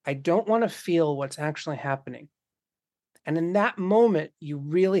 I don't want to feel what's actually happening. And in that moment, you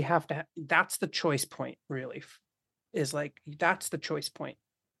really have to, that's the choice point, really, is like, that's the choice point.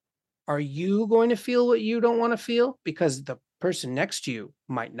 Are you going to feel what you don't want to feel? Because the person next to you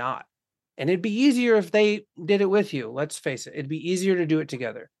might not. And it'd be easier if they did it with you. Let's face it. It'd be easier to do it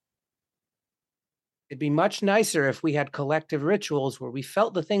together. It'd be much nicer if we had collective rituals where we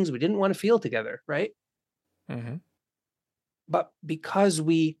felt the things we didn't want to feel together, right? Mm-hmm. But because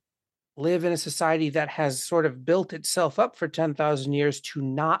we live in a society that has sort of built itself up for 10,000 years to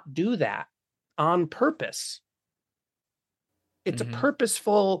not do that on purpose, it's a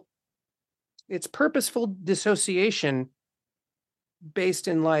purposeful dissociation based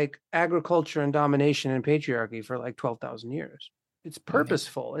in like agriculture and domination and patriarchy for like 12,000 years. It's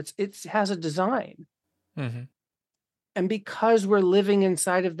purposeful. It has a design. And because we're living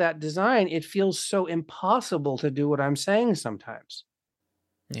inside of that design, it feels so impossible to do what I'm saying sometimes.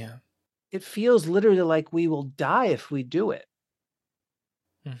 Yeah. It feels literally like we will die if we do it.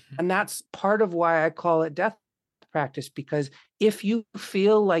 And that's part of why I call it death practice, because if you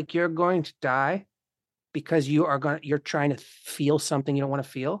feel like you're going to die because you're trying to feel something you don't want to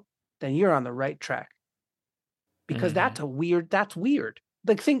feel, then you're on the right track. because that's weird.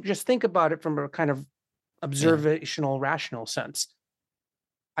 Like think about it from a kind of observational, rational sense.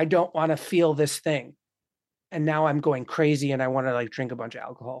 I don't want to feel this thing. And now I'm going crazy and I want to like drink a bunch of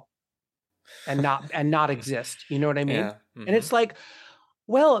alcohol and not exist. You know what I mean? Yeah. And it's like,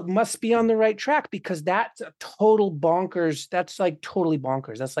 well, it must be on the right track because that's a total bonkers. That's like totally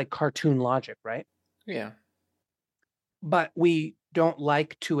bonkers. That's like cartoon logic, right? Yeah. But we don't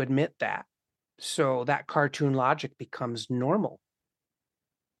like to admit that. So that cartoon logic becomes normal.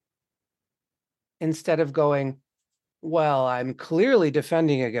 Instead of going, well, I'm clearly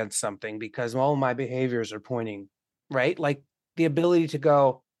defending against something because all my behaviors are pointing, right? Like the ability to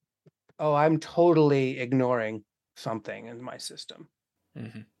go, oh, I'm totally ignoring something in my system.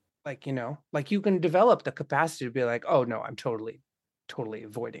 Like, like you can develop the capacity to be like, oh no, I'm totally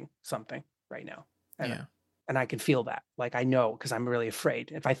avoiding something right now. And I can feel that. Like I know, because I'm really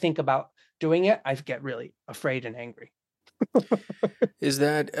afraid. If I think about doing it, I get really afraid and angry. Is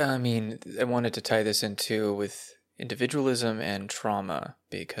that, I mean, I wanted to tie this into with individualism and trauma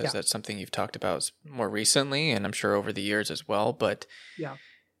because that's something you've talked about more recently and I'm sure over the years as well. But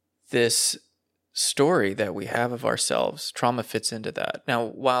this story that we have of ourselves, trauma fits into that. Now,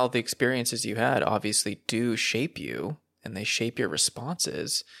 while the experiences you had obviously do shape you and they shape your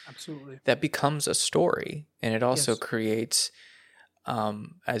responses, absolutely, that becomes a story. And it also creates,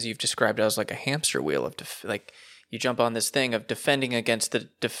 as you've described it, as like a hamster wheel of like you jump on this thing of defending against the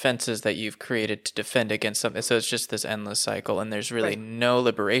defenses that you've created to defend against something. So it's just this endless cycle, and there's really no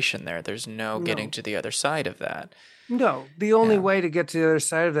liberation there. There's no getting to the other side of that. No, the only way to get to the other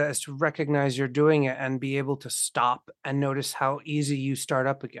side of that is to recognize you're doing it and be able to stop and notice how easy you start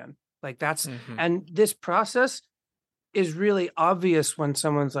up again. Like that's, and this process is really obvious when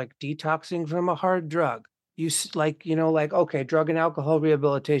someone's like detoxing from a hard drug. You like, okay, drug and alcohol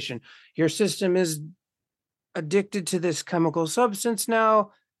rehabilitation. Your system is addicted to this chemical substance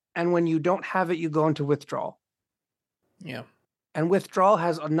now. And when you don't have it, you go into withdrawal. Yeah. And withdrawal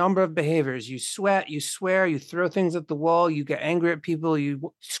has a number of behaviors. You sweat, you swear, you throw things at the wall, you get angry at people,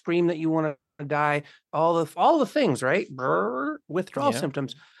 you scream that you want to die, all the things, right? Withdrawal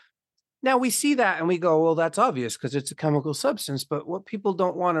symptoms. Now we see that and we go, well, that's obvious because it's a chemical substance. But what people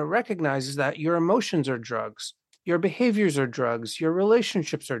don't want to recognize is that your emotions are drugs. Your behaviors are drugs. Your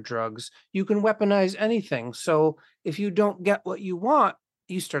relationships are drugs. You can weaponize anything. So if you don't get what you want,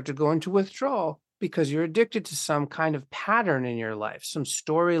 you start to go into withdrawal because you're addicted to some kind of pattern in your life, some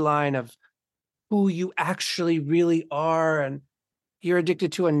storyline of who you actually really are. And you're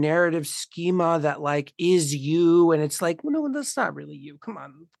addicted to a narrative schema that like is you. And it's like, well, no, that's not really you. Come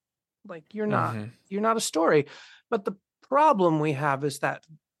on. Like you're not a story. But the problem we have is that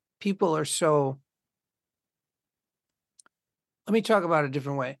people are so, let me talk about it a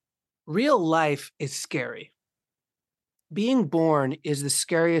different way. Real life is scary. Being born is the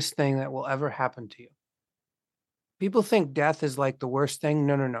scariest thing that will ever happen to you. People think death is like the worst thing.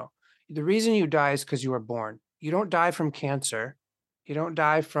 No. The reason you die is because you were born. You don't die from cancer. You don't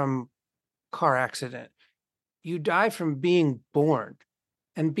die from car accident. You die from being born.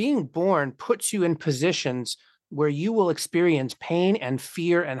 And being born puts you in positions where you will experience pain and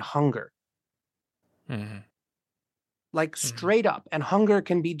fear and hunger. Like straight up. And hunger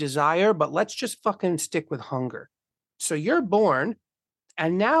can be desire, but let's just fucking stick with hunger. So you're born,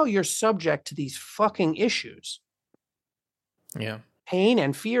 and now you're subject to these fucking issues. Yeah. Pain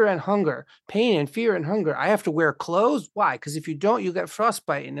and fear and hunger. Pain and fear and hunger. I have to wear clothes. Why? Because if you don't, you get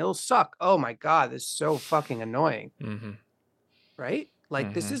frostbite and it'll suck. Oh my God, this is so fucking annoying. Right?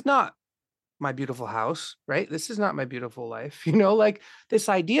 Like, this is not my beautiful house, right? This is not my beautiful life. Like this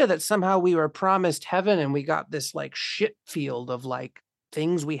idea that somehow we were promised heaven and we got this like shit field of like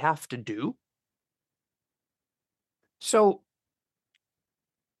things we have to do. So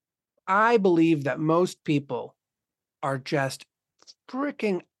I believe that most people are just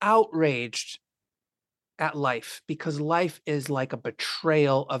freaking outraged at life because life is like a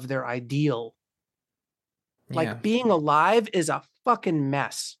betrayal of their ideal. Like being alive is a fucking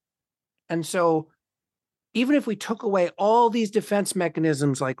mess. And so even if we took away all these defense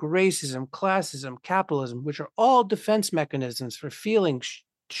mechanisms like racism, classism, capitalism, which are all defense mechanisms for feeling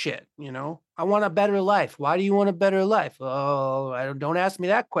shit, I want a better life. Why do you want a better life? Oh, don't ask me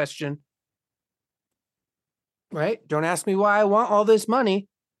that question. Right? Don't ask me why I want all this money.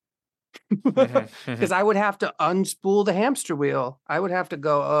 Because I would have to unspool the hamster wheel. I would have to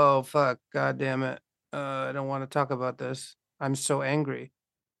go, oh, fuck, God damn it. I don't want to talk about this. I'm so angry.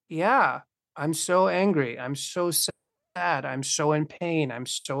 Yeah, I'm so angry. I'm so sad. I'm so in pain. I'm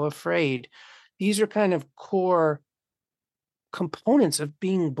so afraid. These are kind of core components of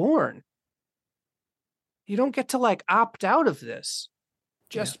being born. You don't get to like opt out of this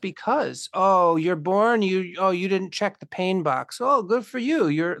just because, oh, you're born, you didn't check the pain box. Oh, good for you.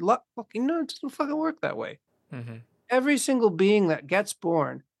 You're lucky. No, it doesn't fucking work that way. Mm-hmm. Every single being that gets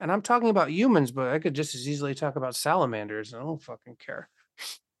born, and I'm talking about humans, but I could just as easily talk about salamanders. I don't fucking care.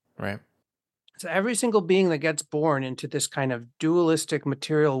 Right. So every single being that gets born into this kind of dualistic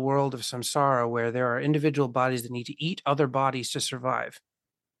material world of samsara, where there are individual bodies that need to eat other bodies to survive.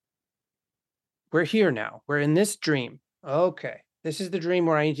 We're here now. We're in this dream. Okay. This is the dream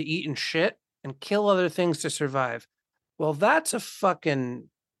where I need to eat and shit and kill other things to survive. Well, that's fucking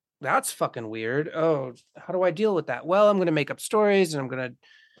weird. Oh, how do I deal with that? Well, I'm going to make up stories and I'm going to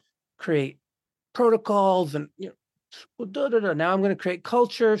create protocols and, now I'm going to create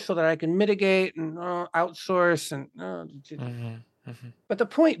culture so that I can mitigate and outsource and. But the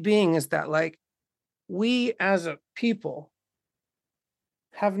point being is that, like, we as a people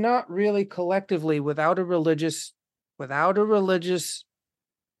have not really collectively, without a religious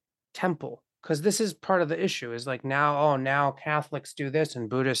temple, because this is part of the issue, is like now Catholics do this and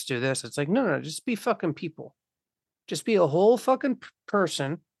Buddhists do this. It's like, no, just be fucking people. Just be a whole fucking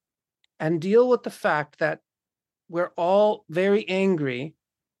person and deal with the fact that we're all very angry,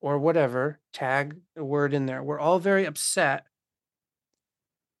 or whatever, tag a word in there. We're all very upset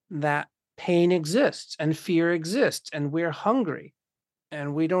that pain exists and fear exists and we're hungry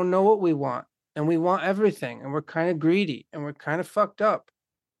and we don't know what we want and we want everything and we're kind of greedy and we're kind of fucked up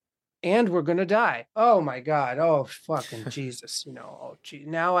and we're going to die. Oh my God. Oh, fucking Jesus. Oh, gee,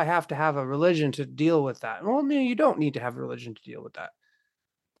 now I have to have a religion to deal with that. Well, no, you don't need to have a religion to deal with that.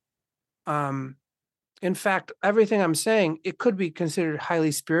 In fact, everything I'm saying, it could be considered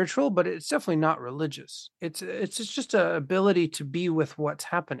highly spiritual, but it's definitely not religious. It's just an ability to be with what's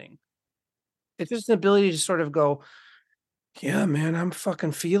happening. It's just an ability to sort of go, yeah, man, I'm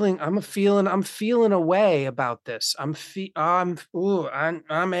feeling a way about this. I'm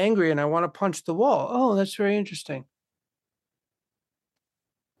angry and I want to punch the wall. Oh, that's very interesting.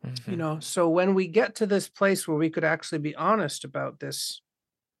 Mm-hmm. So when we get to this place where we could actually be honest about this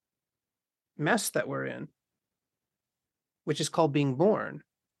mess that we're in, which is called being born,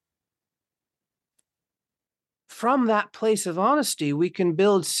 from that place of honesty, we can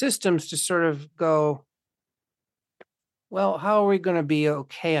build systems to sort of go, well, how are we going to be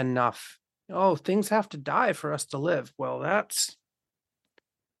okay enough? Oh, things have to die for us to live. Well, that's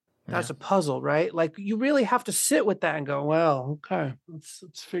a puzzle, right? Like, you really have to sit with that and go, well, okay,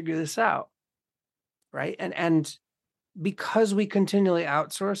 let's figure this out. Right. And because we continually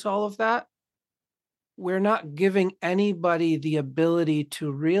outsource all of that, we're not giving anybody the ability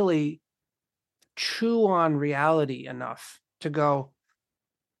to really chew on reality enough to go,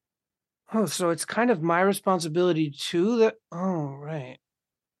 oh, so it's kind of my responsibility too that, oh, right.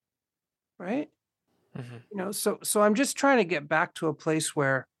 Right. Mm-hmm. So I'm just trying to get back to a place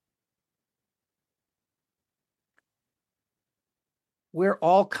where we're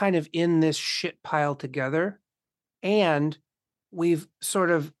all kind of in this shit pile together. And we've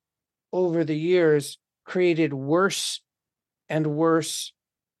sort of, over the years, created worse and worse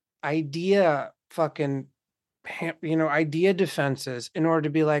idea defenses in order to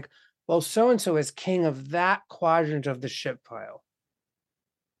be like, well, so-and-so is king of that quadrant of the shit pile.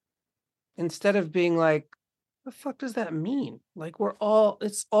 Instead of being like, the fuck does that mean? Like,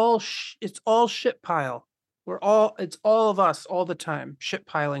 it's all shit pile. It's all of us all the time, shit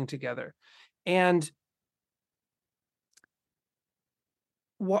piling together. And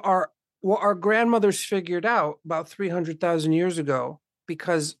what our grandmothers figured out about 300,000 years ago,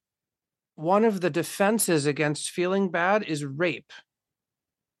 because one of the defenses against feeling bad is rape.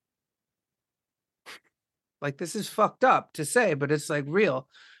 Like, this is fucked up to say, but it's like real.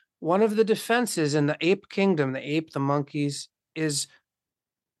 One of the defenses in the ape kingdom, the monkeys, is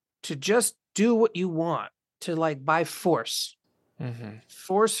to just do what you want, to like by force. Mm-hmm.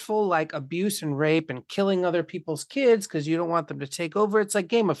 Forceful, like abuse and rape and killing other people's kids because you don't want them to take over. It's like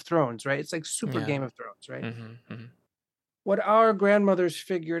Game of Thrones, right? It's like super Game of Thrones, right? Mm-hmm. Mm-hmm. What our grandmothers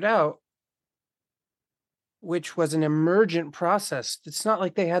figured out, which was an emergent process. It's not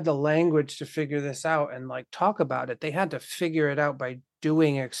like they had the language to figure this out and like talk about it. They had to figure it out by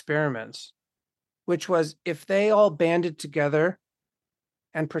doing experiments, which was, if they all banded together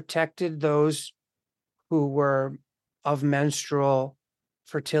and protected those who were of menstrual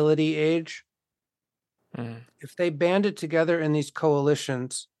fertility age, if they banded together in these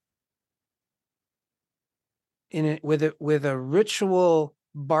coalitions with a ritual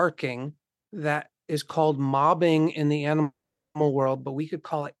barking that is called mobbing in the animal world, but we could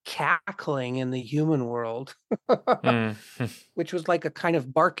call it cackling in the human world, which was like a kind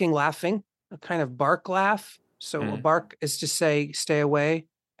of barking, laughing, a kind of bark laugh. So a bark is to say, stay away.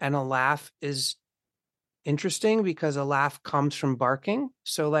 And a laugh is interesting because a laugh comes from barking.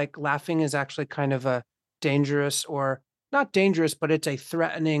 So like laughing is actually kind of a dangerous, or not dangerous, but it's a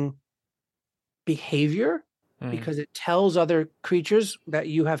threatening behavior because it tells other creatures that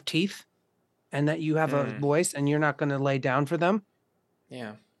you have teeth and that you have a voice and you're not going to lay down for them.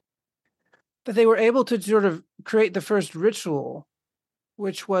 Yeah. That they were able to sort of create the first ritual,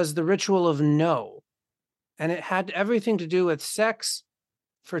 which was the ritual of no. And it had everything to do with sex,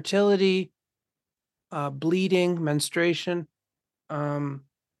 fertility, bleeding, menstruation, and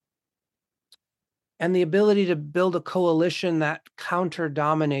the ability to build a coalition that counter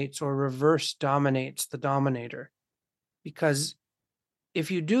dominates or reverse dominates the dominator. Because if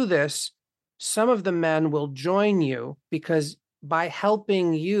you do this, some of the men will join you because by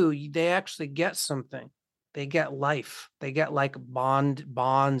helping you, they actually get something. They get life. They get like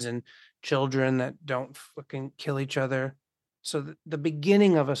bonds and children that don't fucking kill each other. So the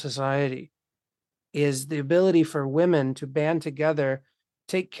beginning of a society is the ability for women to band together,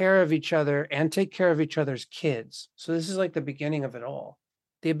 take care of each other, and take care of each other's kids. So this is like the beginning of it all.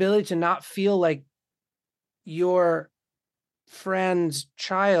 The ability to not feel like your friend's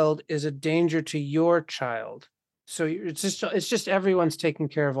child is a danger to your child. So it's just everyone's taking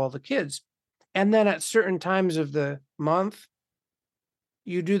care of all the kids. And then at certain times of the month,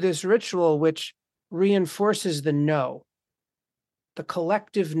 you do this ritual which reinforces the no, the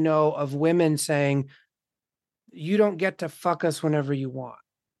collective no of women saying, you don't get to fuck us whenever you want.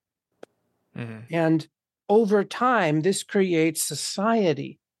 And over time, this creates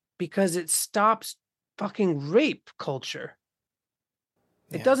society because it stops fucking rape culture.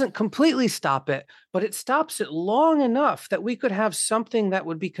 It doesn't completely stop it, but it stops it long enough that we could have something that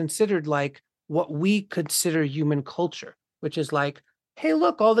would be considered like what we consider human culture, which is like, hey,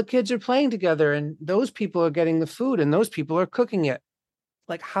 look, all the kids are playing together and those people are getting the food and those people are cooking it.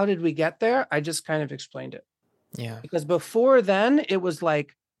 Like, how did we get there? I just kind of explained it. Yeah. Because before then, it was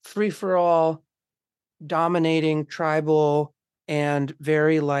like free for all, dominating, tribal, and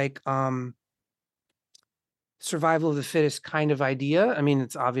very like survival of the fittest kind of idea. I mean,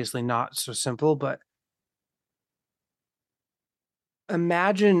 it's obviously not so simple, but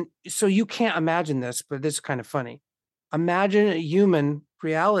imagine, so you can't imagine this, but this is kind of funny. Imagine a human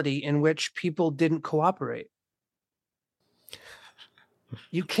reality in which people didn't cooperate.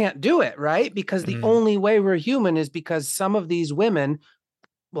 You can't do it, right? Because the only way we're human is because some of these women,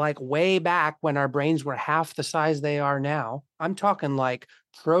 like way back when our brains were half the size they are now, I'm talking like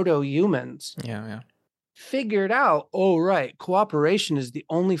proto-humans. Yeah. Figured out, oh, right, cooperation is the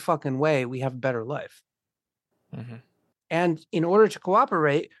only fucking way we have a better life. And in order to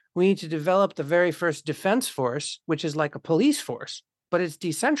cooperate, we need to develop the very first defense force, which is like a police force, but it's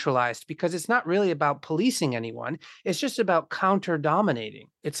decentralized because it's not really about policing anyone. It's just about counter dominating.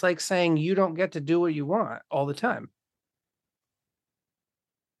 It's like saying you don't get to do what you want all the time.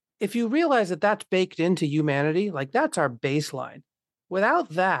 If you realize that that's baked into humanity, like that's our baseline. Without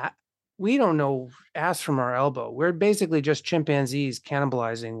that, we don't know ass from our elbow. We're basically just chimpanzees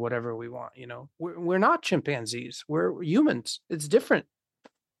cannibalizing whatever we want. You know, we're not chimpanzees. We're humans. It's different.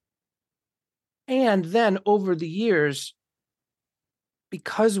 And then over the years,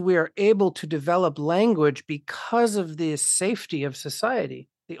 because we're able to develop language because of the safety of society,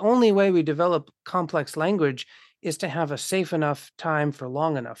 the only way we develop complex language is to have a safe enough time for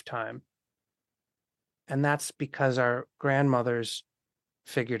long enough time. And that's because our grandmothers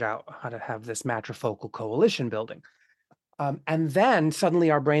figured out how to have this matrifocal coalition building. And then suddenly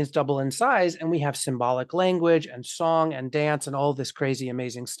our brains double in size and we have symbolic language and song and dance and all this crazy,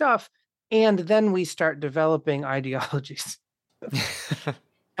 amazing stuff. And then we start developing ideologies.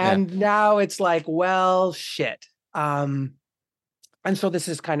 And now it's like, well, shit. And so this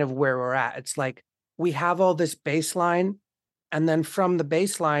is kind of where we're at. It's like we have all this baseline, and then from the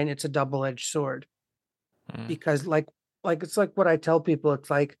baseline, it's a double-edged sword. Because like it's like what I tell people, it's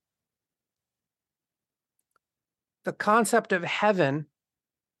like the concept of heaven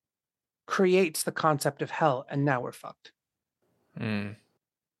creates the concept of hell, and now we're fucked.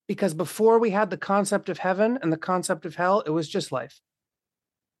 Because before we had the concept of heaven and the concept of hell, it was just life.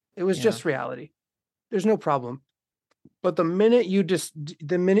 It was just reality. There's no problem. But the minute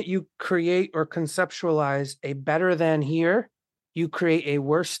you create or conceptualize a better than here, you create a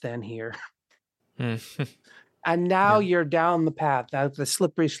worse than here. And now you're down the path, the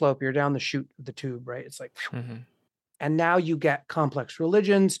slippery slope, you're down the chute of the tube, right? It's like, and now you get complex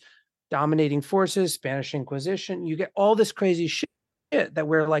religions, dominating forces, Spanish Inquisition. You get all this crazy shit that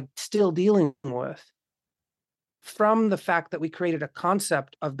we're like still dealing with from the fact that we created a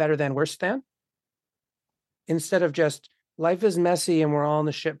concept of better than, worse than. instead of just life is messy and we're all in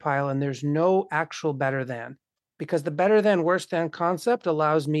the shit pile and there's no actual better than, because the better than, worse than concept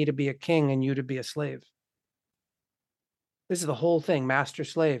allows me to be a king and you to be a slave. This is the whole thing, master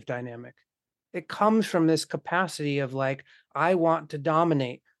slave dynamic. It comes from this capacity of like, I want to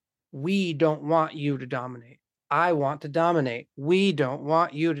dominate. We don't want you to dominate. I want to dominate. We don't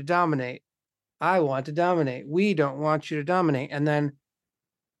want you to dominate. I want to dominate. We don't want you to dominate. And then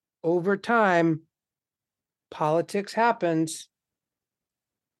over time, politics happens.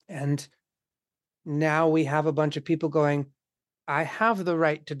 And now we have a bunch of people going, I have the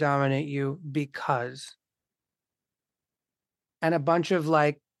right to dominate you because. And a bunch of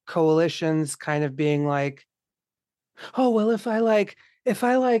like coalitions kind of being like, oh, well, if I like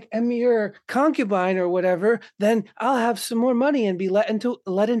Emir concubine or whatever, then I'll have some more money and be let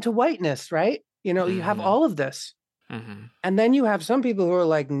into whiteness, right? You know, you have all of this. And then you have some people who are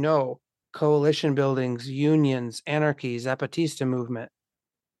like, no, coalition buildings, unions, anarchy, Zapatista movement,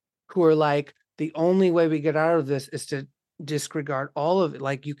 who are like, the only way we get out of this is to disregard all of it.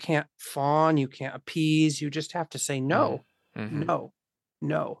 Like, you can't fawn, you can't appease, you just have to say no, no,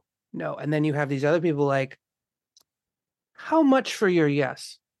 no, no. And then you have these other people like, how much for your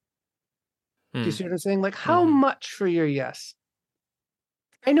yes? Do you see what I'm saying? Like, how much for your yes?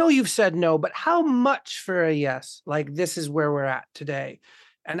 I know you've said no, but how much for a yes? Like, this is where we're at today.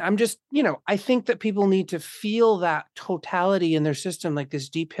 And I'm just, you know, I think that people need to feel that totality in their system, like this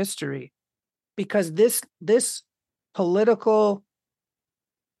deep history, because this political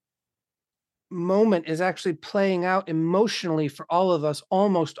moment is actually playing out emotionally for all of us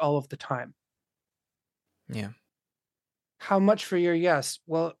almost all of the time. Yeah. How much for your yes?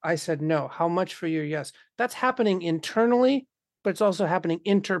 Well, I said no. How much for your yes? That's happening internally, but it's also happening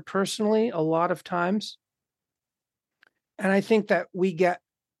interpersonally a lot of times. And I think that we get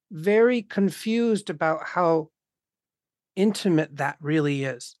very confused about how intimate that really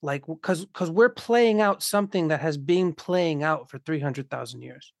is. Like, because we're playing out something that has been playing out for 300,000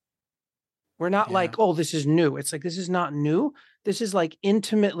 years. We're not like, oh, this is new. It's like, this is not new. This is like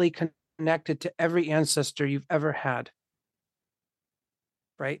intimately connected to every ancestor you've ever had.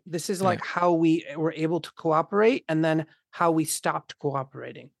 Right? This is like how we were able to cooperate and then how we stopped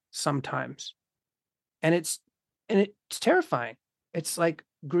cooperating sometimes. And it's terrifying. It's like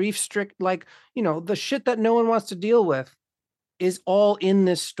grief strict, like, you know, the shit that no one wants to deal with is all in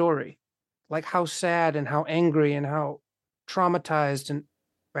this story. Like how sad and how angry and how traumatized and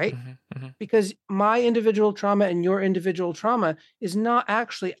right? Because my individual trauma and your individual trauma is not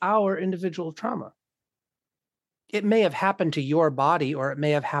actually our individual trauma. It may have happened to your body or it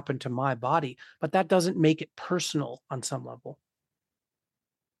may have happened to my body, but that doesn't make it personal on some level.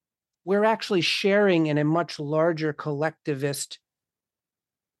 We're actually sharing in a much larger collectivist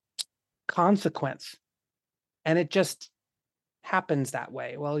consequence. And it just happens that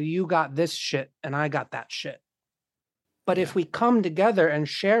way. Well, you got this shit and I got that shit. But if we come together and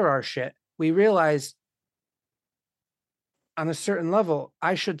share our shit, we realize on a certain level,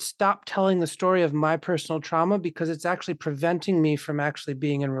 I should stop telling the story of my personal trauma because it's actually preventing me from actually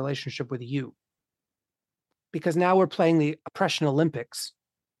being in relationship with you. Because now we're playing the oppression Olympics.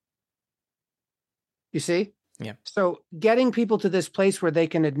 You see? Yeah. So getting people to this place where they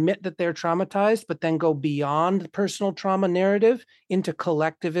can admit that they're traumatized, but then go beyond the personal trauma narrative into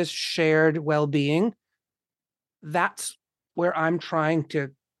collectivist shared well-being, that's where I'm trying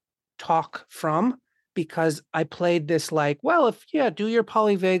to talk from. Because I played this like, well, do your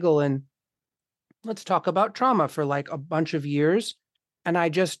polyvagal and let's talk about trauma for like a bunch of years. And I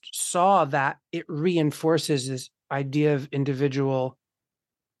just saw that it reinforces this idea of individual,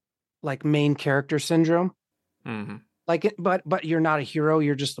 like main character syndrome. Like, but you're not a hero.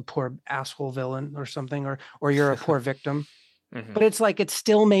 You're just the poor asshole villain or something, or you're a poor victim. But it's like, it's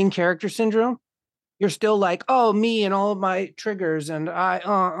still main character syndrome. You're still like, oh, me and all of my triggers and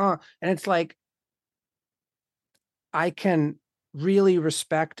and it's like, I can really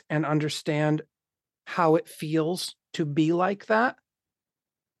respect and understand how it feels to be like that.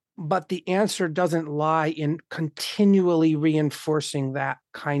 But the answer doesn't lie in continually reinforcing that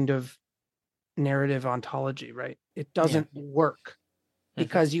kind of narrative ontology, right? It doesn't work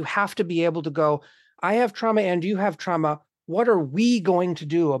because you have to be able to go, I have trauma and you have trauma. What are we going to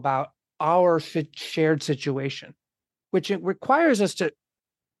do about our shared situation? Which it requires us to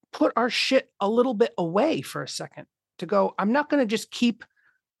put our shit a little bit away for a second. To go, I'm not going to just keep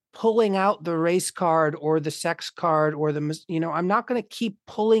pulling out the race card or the sex card or I'm not going to keep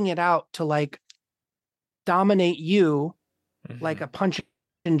pulling it out to like dominate you like a Punch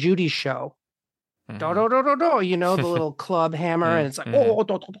and Judy show. Do, do, do, do, do, the little club hammer. And it's like,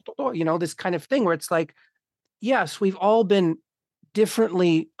 this kind of thing where it's like, yes, we've all been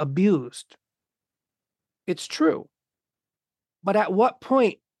differently abused. It's true. But at what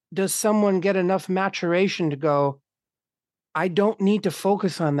point does someone get enough maturation to go, I don't need to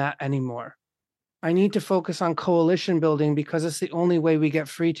focus on that anymore. I need to focus on coalition building because it's the only way we get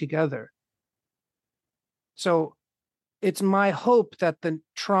free together. So it's my hope that the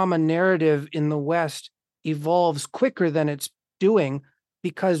trauma narrative in the West evolves quicker than it's doing,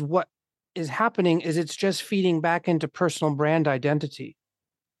 because what is happening is it's just feeding back into personal brand identity.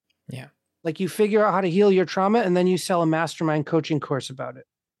 Yeah. Like you figure out how to heal your trauma and then you sell a mastermind coaching course about it.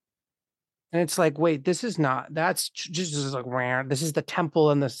 And it's like, wait, this is not, that's just like, this is the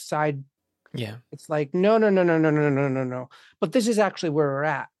temple and the side. Yeah. It's like, no. But this is actually where we're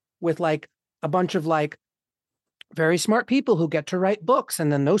at, with like a bunch of like very smart people who get to write books.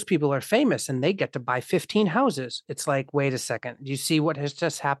 And then those people are famous and they get to buy 15 houses. It's like, wait a second. Do you see what has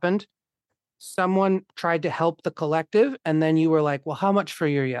just happened? Someone tried to help the collective. And then you were like, well, how much for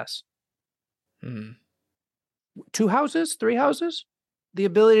your yes? 2 houses, 3 houses, the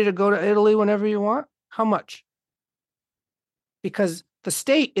ability to go to Italy whenever you want. How much? Because the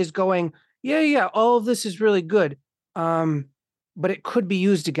state is going, yeah, all of this is really good. But it could be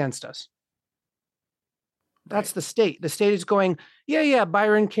used against us. That's right. The state. The state is going, yeah,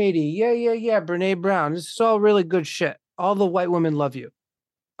 Byron Katie. Yeah, Brene Brown. This is all really good shit. All the white women love you.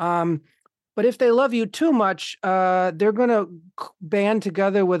 But if they love you too much, they're going to band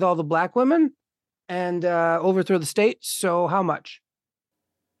together with all the black women and overthrow the state. So how much?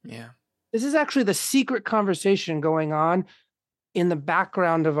 Yeah. This is actually the secret conversation going on in the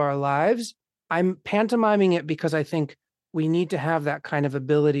background of our lives. I'm pantomiming it because I think we need to have that kind of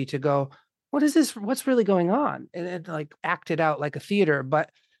ability to go, what is this? What's really going on? And like act it out like a theater.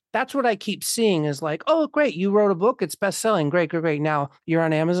 But that's what I keep seeing is like, oh, great. You wrote a book. It's best-selling. Great. Now you're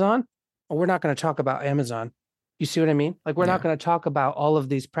on Amazon. Well, we're not going to talk about Amazon. You see what I mean? Like, we're not going to talk about all of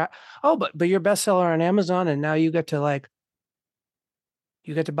these. But you're bestseller on Amazon. And now you get to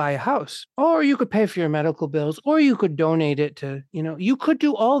buy a house, or you could pay for your medical bills, or you could donate it to, you could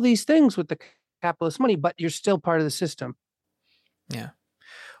do all these things with the capitalist money, but you're still part of the system. Yeah.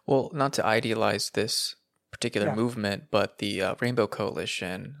 Well, not to idealize this particular movement, but the Rainbow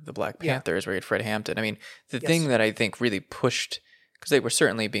Coalition, the Black Panthers, where you had Fred Hampton. I mean, the thing that I think really pushed, because they were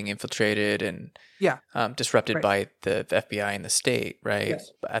certainly being infiltrated and disrupted by the FBI and the state, right?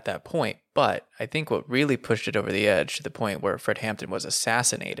 Yes. At that point. But I think what really pushed it over the edge to the point where Fred Hampton was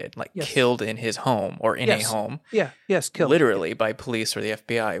assassinated, killed in his home or in a home. Yeah. Yes. Killed. Literally by police or the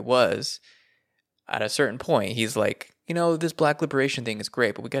FBI, was at a certain point, he's like, this black liberation thing is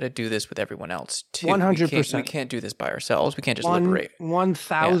great, but we got to do this with everyone else too. 100%. We can't do this by ourselves. We can't just liberate.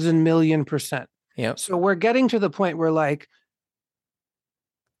 1,000 million %. Yeah. So we're getting to the point where like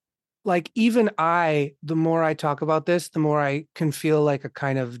even the more I talk about this, the more I can feel like a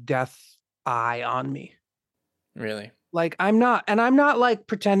kind of death eye on me. Really? Like I'm not like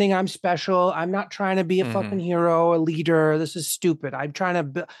pretending I'm special. I'm not trying to be a fucking hero, a leader. This is stupid. I'm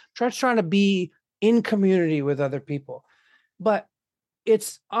trying to be in community with other people. But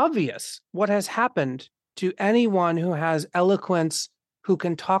it's obvious what has happened to anyone who has eloquence, who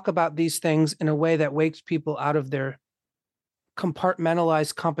can talk about these things in a way that wakes people out of their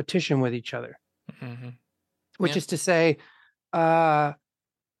compartmentalized competition with each other. Which is to say, I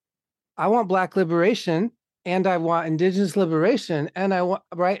want black liberation and I want indigenous liberation and I want,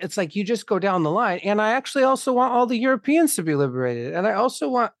 right? It's like you just go down the line. And I actually also want all the Europeans to be liberated. And I also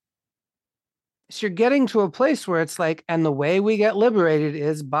want, so you're getting to a place where it's like, and the way we get liberated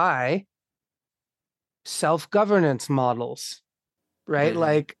is by self-governance models, right?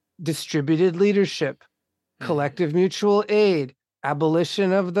 Like distributed leadership, collective mutual aid,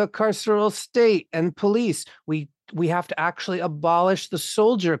 abolition of the carceral state and police. We have to actually abolish the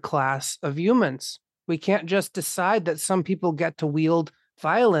soldier class of humans. We can't just decide that some people get to wield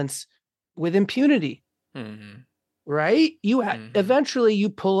violence with impunity. Right? You eventually you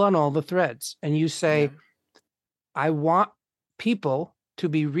pull on all the threads and you say, I want people to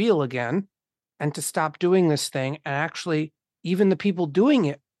be real again and to stop doing this thing. And actually, even the people doing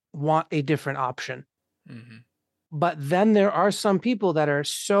it want a different option. But then there are some people that are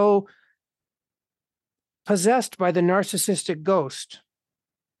so possessed by the narcissistic ghost.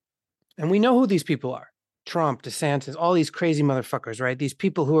 And we know who these people are. Trump, DeSantis, all these crazy motherfuckers, right? These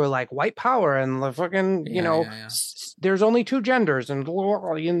people who are like white power and the fucking, there's only 2 genders and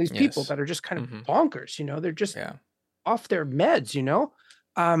these people that are just kind of bonkers, they're just off their meds,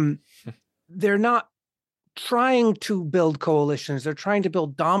 They're not trying to build coalitions. They're trying to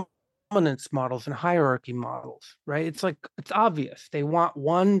build dominance models and hierarchy models, right? It's like, it's obvious. They want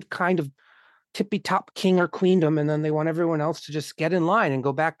one kind of tippy top king or queendom, and then they want everyone else to just get in line and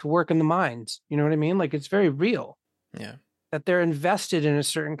go back to work in the mines. You know what I mean? Like, it's very real. Yeah. That they're invested in a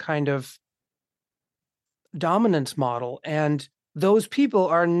certain kind of dominance model, and those people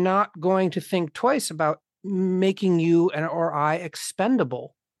are not going to think twice about making you and or I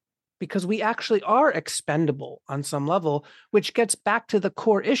expendable, because we actually are expendable on some level, which gets back to the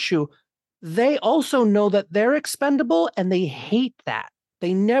core issue. They also know that they're expendable, and they hate that.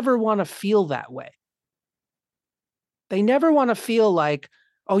 They never want to feel that way. They never want to feel like,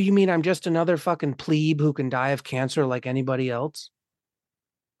 oh, you mean I'm just another fucking plebe who can die of cancer like anybody else?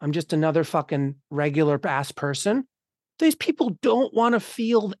 I'm just another fucking regular ass person. These people don't want to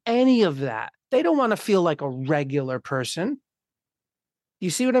feel any of that. They don't want to feel like a regular person. You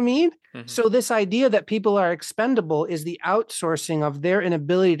see what I mean? Mm-hmm. So this idea that people are expendable is the outsourcing of their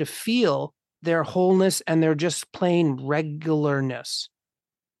inability to feel their wholeness and their just plain regularness.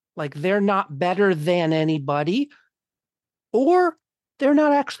 Like, they're not better than anybody, or they're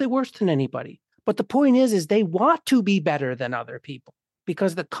not actually worse than anybody. But the point is they want to be better than other people,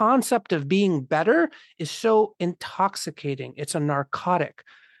 because the concept of being better is so intoxicating. It's a narcotic.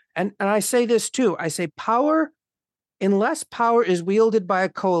 And I say this too. I say power, unless power is wielded by a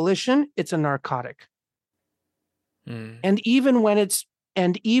coalition, it's a narcotic. And even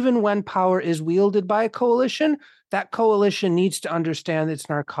when power is wielded by a coalition, that coalition needs to understand its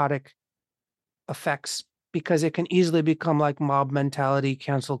narcotic effects, because it can easily become like mob mentality,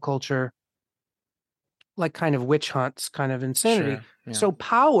 cancel culture, like kind of witch hunts, kind of insanity. Sure, yeah. So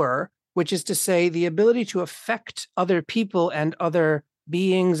power, which is to say the ability to affect other people and other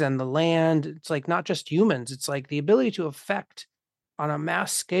beings and the land, it's like not just humans, it's like the ability to affect on a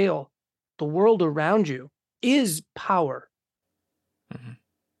mass scale the world around you is power. Mm-hmm.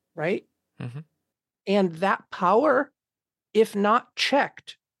 Right? Mm-hmm. And that power, if not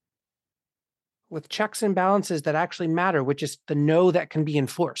checked with checks and balances that actually matter, which is the no that can be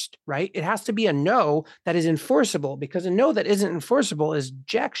enforced, right? It has to be a no that is enforceable, because a no that isn't enforceable is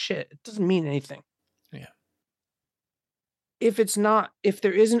jack shit. It doesn't mean anything. Yeah. If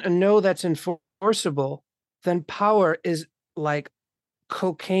there isn't a no that's enforceable, then power is like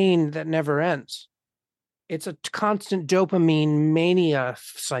cocaine that never ends. It's a constant dopamine mania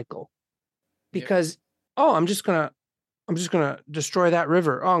cycle, because, I'm just going to destroy that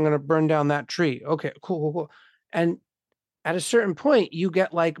river. Oh, I'm going to burn down that tree. Okay, cool. And at a certain point, you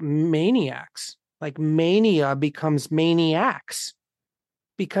get like maniacs. Like, mania becomes maniacs,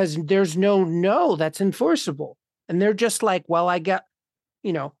 because there's no that's enforceable. And they're just like, well, I get,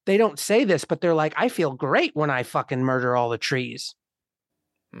 they don't say this, but they're like, I feel great when I fucking murder all the trees.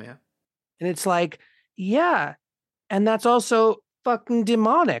 Yeah. And it's like, yeah. And that's also fucking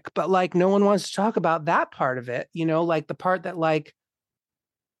demonic, but like, no one wants to talk about that part of it, like the part that like,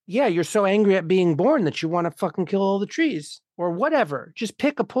 yeah, you're so angry at being born that you want to fucking kill all the trees or whatever. Just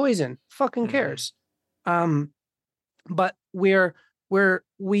pick a poison. Fucking cares. But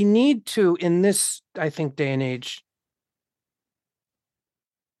we need to, in this, I think, day and age,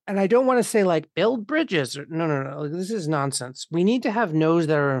 and I don't want to say like build bridges. No. This is nonsense. We need to have no's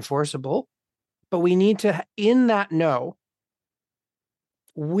that are enforceable, but we need to, in that no,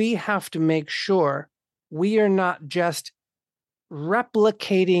 we have to make sure we are not just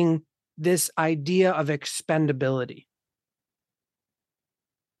replicating this idea of expendability.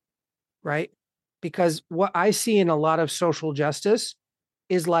 Right? Because what I see in a lot of social justice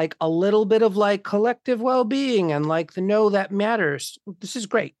is like a little bit of like collective well-being and like the no that matters. This is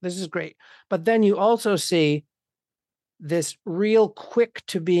great. But then you also see this real quick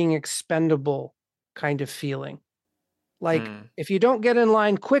to being expendable kind of feeling. Like, if you don't get in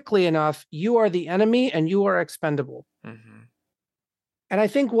line quickly enough, you are the enemy and you are expendable. Mm-hmm. And I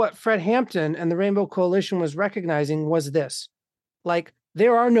think what Fred Hampton and the Rainbow Coalition was recognizing was this. Like,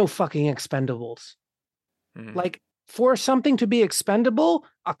 there are no fucking expendables. Mm-hmm. Like, for something to be expendable,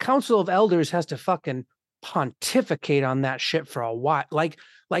 a council of elders has to fucking pontificate on that shit for a while. Like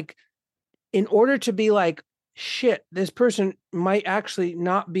in order to be like, shit, this person might actually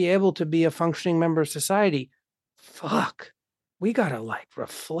not be able to be a functioning member of society. Fuck, we gotta like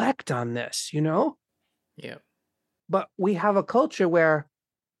reflect on this, Yeah. But we have a culture where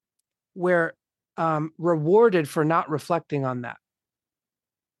we're rewarded for not reflecting on that.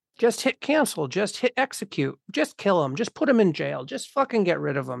 Just hit cancel, just hit execute, just kill them, just put them in jail, just fucking get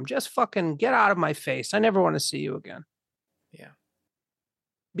rid of them, just fucking get out of my face. I never want to see you again. Yeah.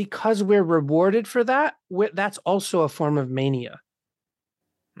 Because we're rewarded for that, that's also a form of mania.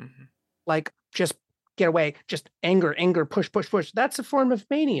 Mm-hmm. Like, just get away, just anger, push. That's a form of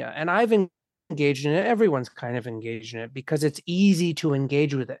mania. And I've engaged in it. Everyone's kind of engaged in it because it's easy to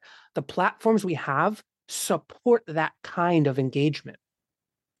engage with it. The platforms we have support that kind of engagement.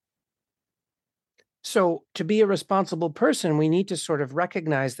 So to be a responsible person, we need to sort of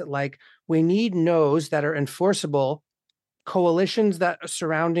recognize that, like, we need no's that are enforceable, coalitions that are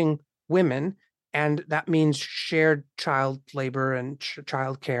surrounding women, and that means shared child labor and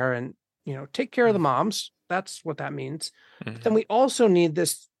child care and, take care of the moms. That's what that means. Mm-hmm. But then we also need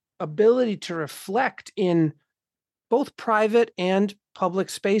this ability to reflect in both private and public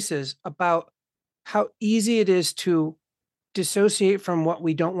spaces about how easy it is to dissociate from what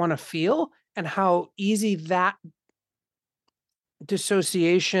we don't want to feel, and how easy that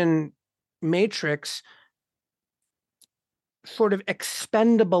dissociation matrix sort of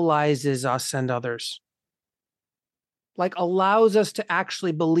expendabilizes us and others. Like, allows us to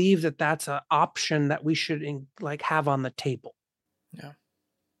actually believe that that's an option that we should have on the table. Yeah.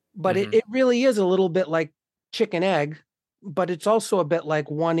 But it really is a little bit like chicken egg, but it's also a bit like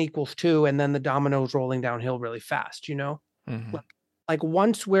 1 = 2 and then the dominoes rolling downhill really fast, Mm-hmm. Like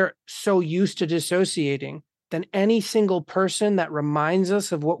once we're so used to dissociating, then any single person that reminds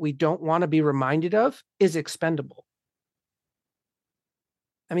us of what we don't want to be reminded of is expendable.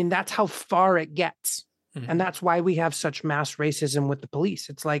 I mean, that's how far it gets. Mm-hmm. And that's why we have such mass racism with the police.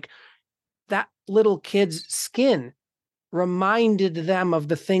 It's like that little kid's skin reminded them of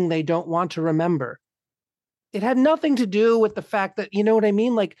the thing they don't want to remember. It had nothing to do with the fact that, you know what I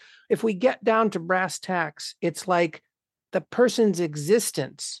mean? Like, if we get down to brass tacks, it's like the person's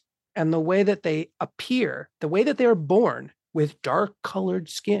existence and the way that they appear, the way that they're born with dark colored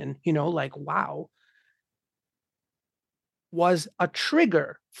skin, wow, was a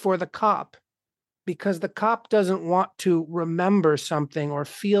trigger for the cop, because the cop doesn't want to remember something or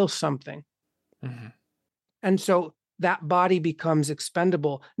feel something. Mm-hmm. And so that body becomes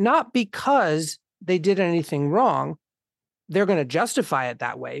expendable, not because they did anything wrong. They're going to justify it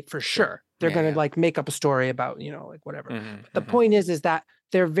that way for sure. They're going to make up a story about, whatever. Mm-hmm. The point is that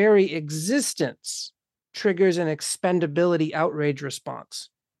their very existence triggers an expendability outrage response,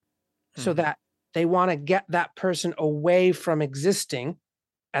 so that they want to get that person away from existing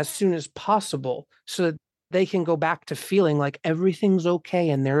as soon as possible, so that they can go back to feeling like everything's okay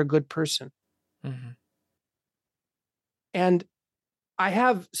and they're a good person. Mm-hmm. And I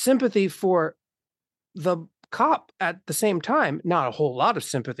have sympathy for the cop at the same time. Not a whole lot of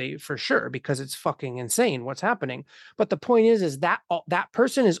sympathy for sure, because it's fucking insane what's happening. But the point is that that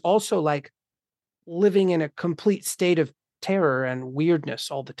person is also like living in a complete state of terror and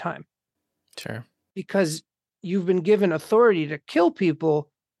weirdness all the time. Sure. Because you've been given authority to kill people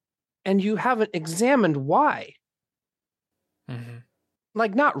and you haven't examined why. Mm-hmm.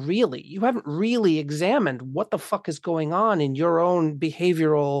 Like, not really. You haven't really examined what the fuck is going on in your own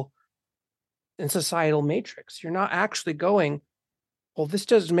behavioral and societal matrix. You're not actually going, well, this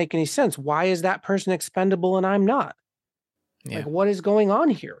doesn't make any sense. Why is that person expendable and I'm not? Yeah. Like, what is going on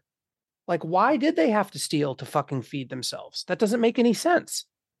here? Like, why did they have to steal to fucking feed themselves? That doesn't make any sense.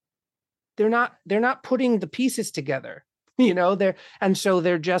 They're not putting the pieces together, and so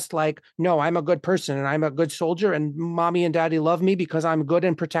they're just like, no, I'm a good person and I'm a good soldier and mommy and daddy love me because I'm good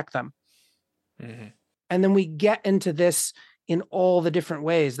and protect them. Mm-hmm. And then we get into this in all the different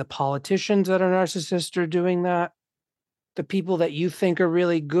ways. The politicians that are narcissists are doing that. The people that you think are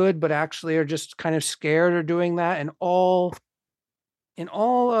really good but actually are just kind of scared are doing that. And in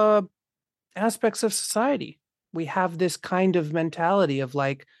all aspects of society, we have this kind of mentality of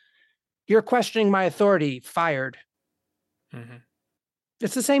like, you're questioning my authority, fired. Mm-hmm.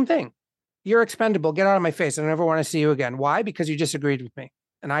 It's the same thing. You're expendable. Get out of my face. I never want to see you again. Why? Because you disagreed with me.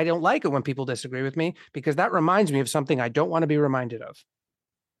 And I don't like it when people disagree with me, because that reminds me of something I don't want to be reminded of.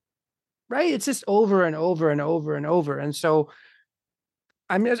 Right? It's just over and over and over and over. And so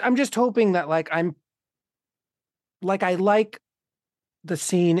I'm just hoping that I like the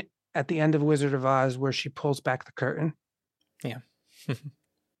scene at the end of Wizard of Oz where she pulls back the curtain. Yeah.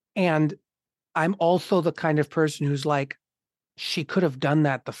 And I'm also the kind of person who's like, she could have done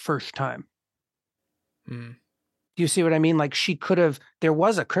that the first time. Mm. Do you see what I mean? Like, there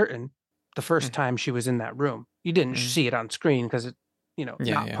was a curtain the first time she was in that room. You didn't see it on screen because it's,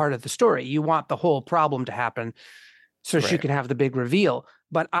 not part of the story. You want the whole problem to happen so she can have the big reveal.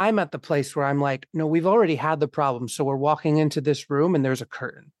 But I'm at the place where I'm like, no, we've already had the problem. So we're walking into this room and there's a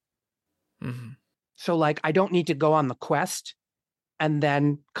curtain. Mm-hmm. So I don't need to go on the quest and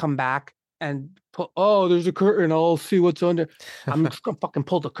then come back and put, oh, there's a curtain. I'll see what's under. I'm just going to fucking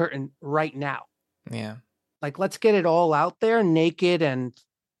pull the curtain right now. Yeah. Let's get it all out there, naked and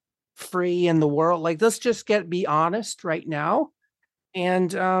free in the world. Let's just be honest right now.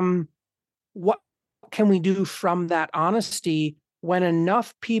 And what can we do from that honesty when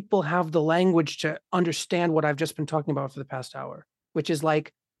enough people have the language to understand what I've just been talking about for the past hour, which is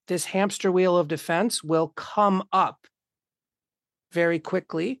like this hamster wheel of defense will come up very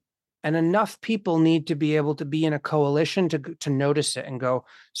quickly. And enough people need to be able to be in a coalition to notice it and go,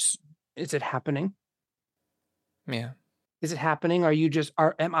 is it happening? Yeah. Is it happening?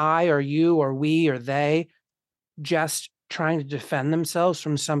 Am I or you or we or they just trying to defend themselves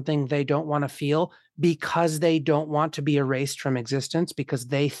from something they don't want to feel because they don't want to be erased from existence because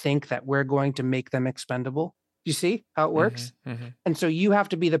they think that we're going to make them expendable? You see how it works? Mm-hmm. And so you have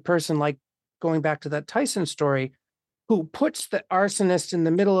to be the person, like going back to that Tyson story, who puts the arsonist in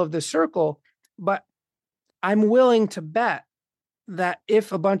the middle of the circle. But I'm willing to bet that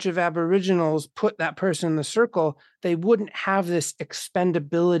if a bunch of Aboriginals put that person in the circle, they wouldn't have this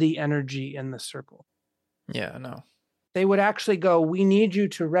expendability energy in the circle. Yeah, no. They would actually go, we need you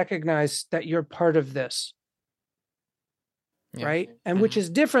to recognize that you're part of this. Yeah. Right? And which is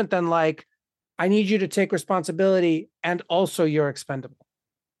different than like, I need you to take responsibility and also you're expendable.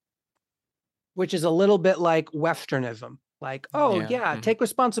 Which is a little bit like Westernism. Like,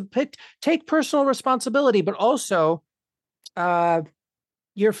 take take personal responsibility, but also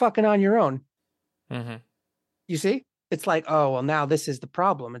you're fucking on your own. Mm-hmm. You see? It's like, oh, well, now this is the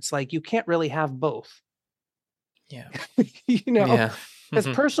problem. It's like, you can't really have both. Yeah. Because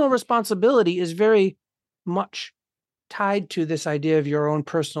personal responsibility is very much tied to this idea of your own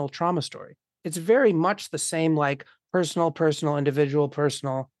personal trauma story. It's very much the same, like personal, individual,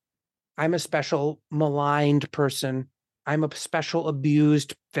 personal. I'm a special maligned person. I'm a special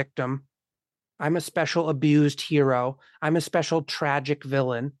abused victim. I'm a special abused hero. I'm a special tragic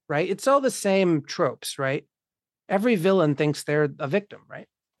villain, right? It's all the same tropes, right? Every villain thinks they're a victim, right?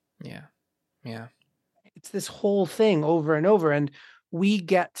 Yeah. Yeah. It's this whole thing over and over. And we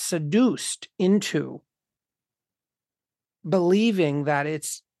get seduced into believing that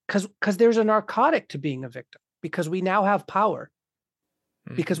it's because there's a narcotic to being a victim, because we now have power,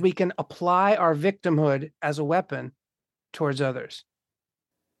 because we can apply our victimhood as a weapon towards others.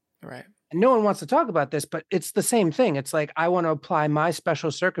 Right. And no one wants to talk about this, but it's the same thing. It's like, I want to apply my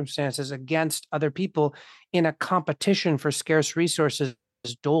special circumstances against other people in a competition for scarce resources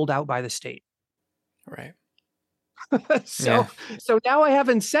doled out by the state. Right. So now I have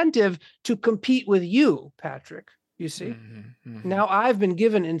incentive to compete with you, Patrick. You see? Now I've been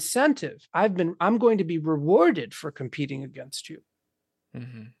given incentive. I'm going to be rewarded for competing against you.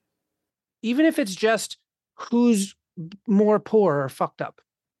 Even if it's just who's more poor or fucked up.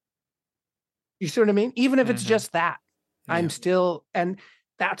 You see what I mean? Even if it's just that, I'm still, and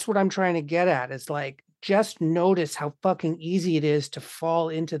that's what I'm trying to get at, is like, just notice how fucking easy it is to fall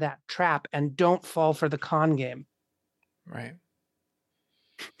into that trap and don't fall for the con game. Right.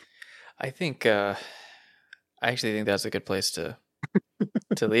 I think, I actually think that's a good place to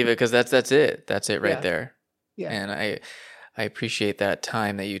leave it, because that's it. That's it right there. Yeah. And I appreciate that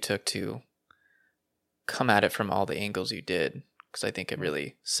time that you took to come at it from all the angles you did, because I think it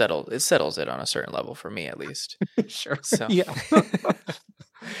really settles it on a certain level for me, at least. Sure. So. Yeah.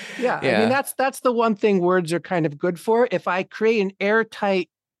 Yeah. I mean, that's the one thing words are kind of good for. If I create an airtight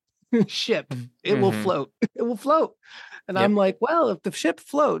ship, it will float. It will float. And I'm like, well, if the ship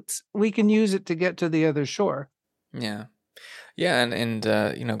floats, we can use it to get to the other shore. Yeah. Yeah. And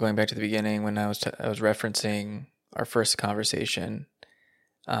going back to the beginning, when I was referencing our first conversation,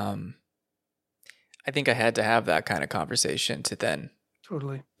 I think I had to have that kind of conversation to then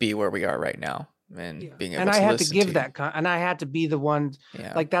totally be where we are right now, and being able and to I had listen to give that and I had to be the one.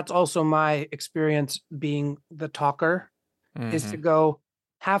 Like, that's also my experience being the talker, is to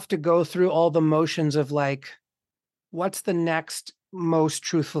have to go through all the motions of like, what's the next most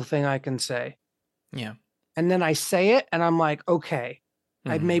truthful thing I can say? Yeah. And then I say it and I'm like, okay,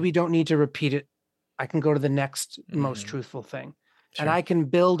 I maybe don't need to repeat it. I can go to the next most truthful thing. Sure. And I can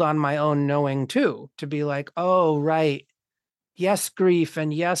build on my own knowing too, to be like, oh, right. Yes, grief,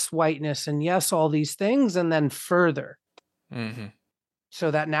 and yes, whiteness, and yes, all these things. And then further. So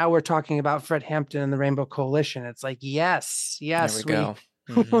that now we're talking about Fred Hampton and the Rainbow Coalition. It's like, yes, there we go.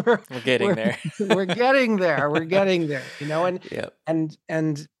 We're getting there. We're getting there. We're getting there,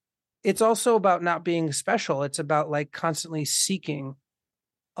 and it's also about not being special. It's about like constantly seeking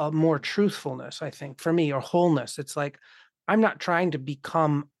more truthfulness, I think, for me, or wholeness. It's like, I'm not trying to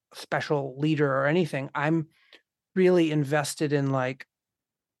become a special leader or anything. I'm really invested in like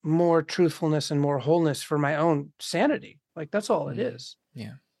more truthfulness and more wholeness for my own sanity. Like, that's all it is.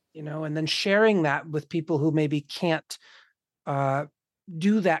 Yeah. And then sharing that with people who maybe can't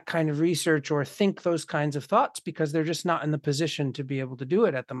do that kind of research or think those kinds of thoughts because they're just not in the position to be able to do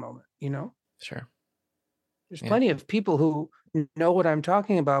it at the moment, Sure. There's plenty of people who know what I'm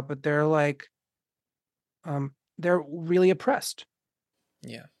talking about, but they're like, they're really oppressed.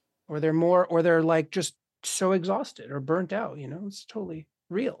 Yeah. Or they're like just so exhausted or burnt out, it's totally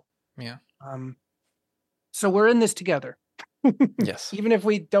real. Yeah. So we're in this together. Yes. Even if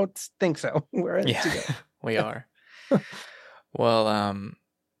we don't think so, we're in it together. We are. Well,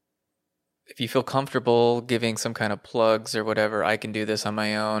 if you feel comfortable giving some kind of plugs or whatever, I can do this on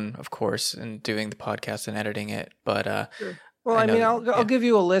my own, of course, and doing the podcast and editing it. But sure. Well, I'll give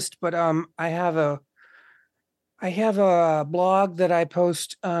you a list, but I have a blog that I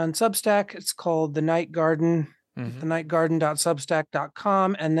post on Substack. It's called The Night Garden,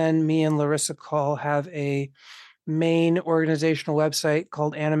 thenightgarden.substack.com. And then me and Larissa Call have a main organizational website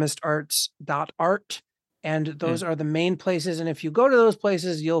called animistarts.art. And those are the main places. And if you go to those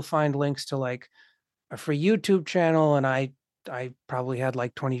places, you'll find links to like a free YouTube channel. And I probably had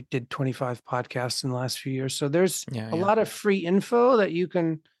like 25 podcasts in the last few years. So there's a lot of free info that you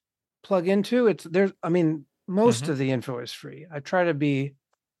can plug into. Most of the info is free. I try to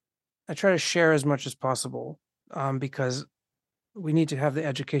share as much as possible because we need to have the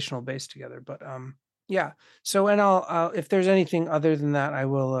educational base together. But yeah. So, and I'll if there's anything other than that, I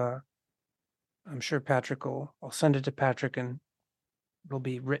will. I'm sure I'll send it to Patrick and it'll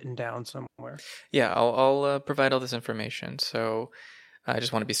be written down somewhere. Yeah, I'll provide all this information. So I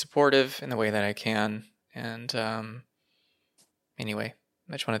just want to be supportive in the way that I can. And anyway,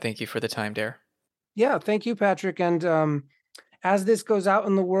 I just want to thank you for the time, Dare. Yeah, thank you, Patrick. And as this goes out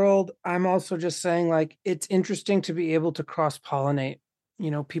in the world, I'm also just saying, like, it's interesting to be able to cross-pollinate,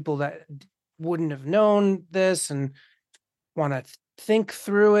 people that wouldn't have known this and want to think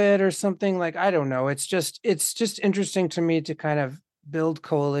through it or something. Like, I don't know. It's just interesting to me to kind of build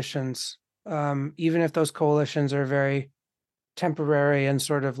coalitions, even if those coalitions are very temporary and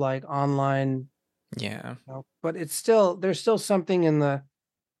sort of like online. Yeah. But there's still something in the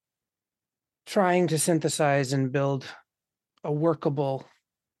trying to synthesize and build a workable,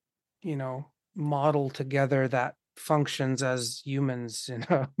 model together that functions as humans,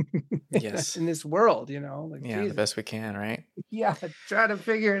 yes, in this world, like, yeah, Jesus. The best we can, right? Yeah, try to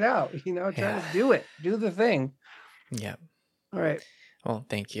figure it out, try to do the thing. Yeah. All right. Well,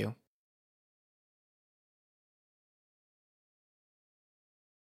 thank you.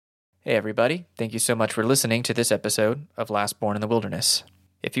 Hey, everybody. Thank you so much for listening to this episode of Last Born in the Wilderness.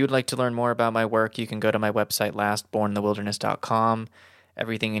 If you would like to learn more about my work, you can go to my website, lastborninthewilderness.com.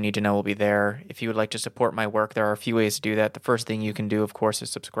 Everything you need to know will be there. If you would like to support my work, there are a few ways to do that. The first thing you can do, of course,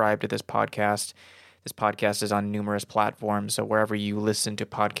 is subscribe to this podcast. This podcast is on numerous platforms, so wherever you listen to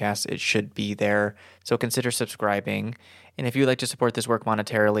podcasts, it should be there. So consider subscribing. And if you would like to support this work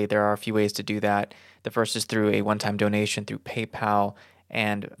monetarily, there are a few ways to do that. The first is through a one-time donation through PayPal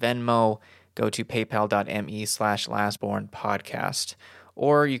and Venmo. Go to paypal.me/lastbornpodcast.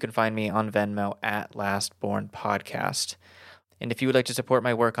 Or you can find me on Venmo at lastbornpodcast. And if you would like to support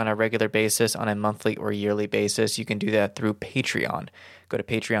my work on a regular basis, on a monthly or yearly basis, you can do that through Patreon. Go to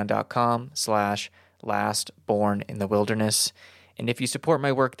patreon.com/lastborninthewilderness. And if you support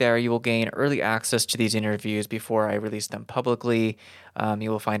my work there, you will gain early access to these interviews before I release them publicly. You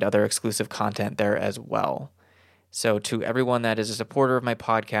will find other exclusive content there as well. So to everyone that is a supporter of my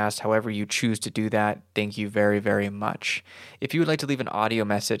podcast, however you choose to do that, thank you very, very much. If you would like to leave an audio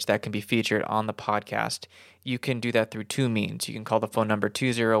message that can be featured on the podcast, you can do that through two means. You can call the phone number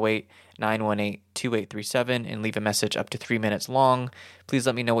 208-918-2837 and leave a message up to 3 minutes long. Please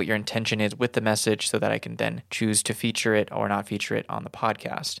let me know what your intention is with the message so that I can then choose to feature it or not feature it on the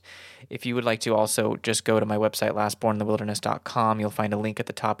podcast. If you would like to also just go to my website, lastborninthewilderness.com, you'll find a link at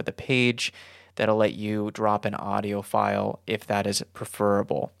the top of the page that'll let you drop an audio file if that is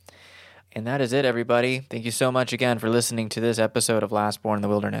preferable. And that is it, everybody. Thank you so much again for listening to this episode of Last Born in the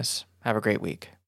Wilderness. Have a great week.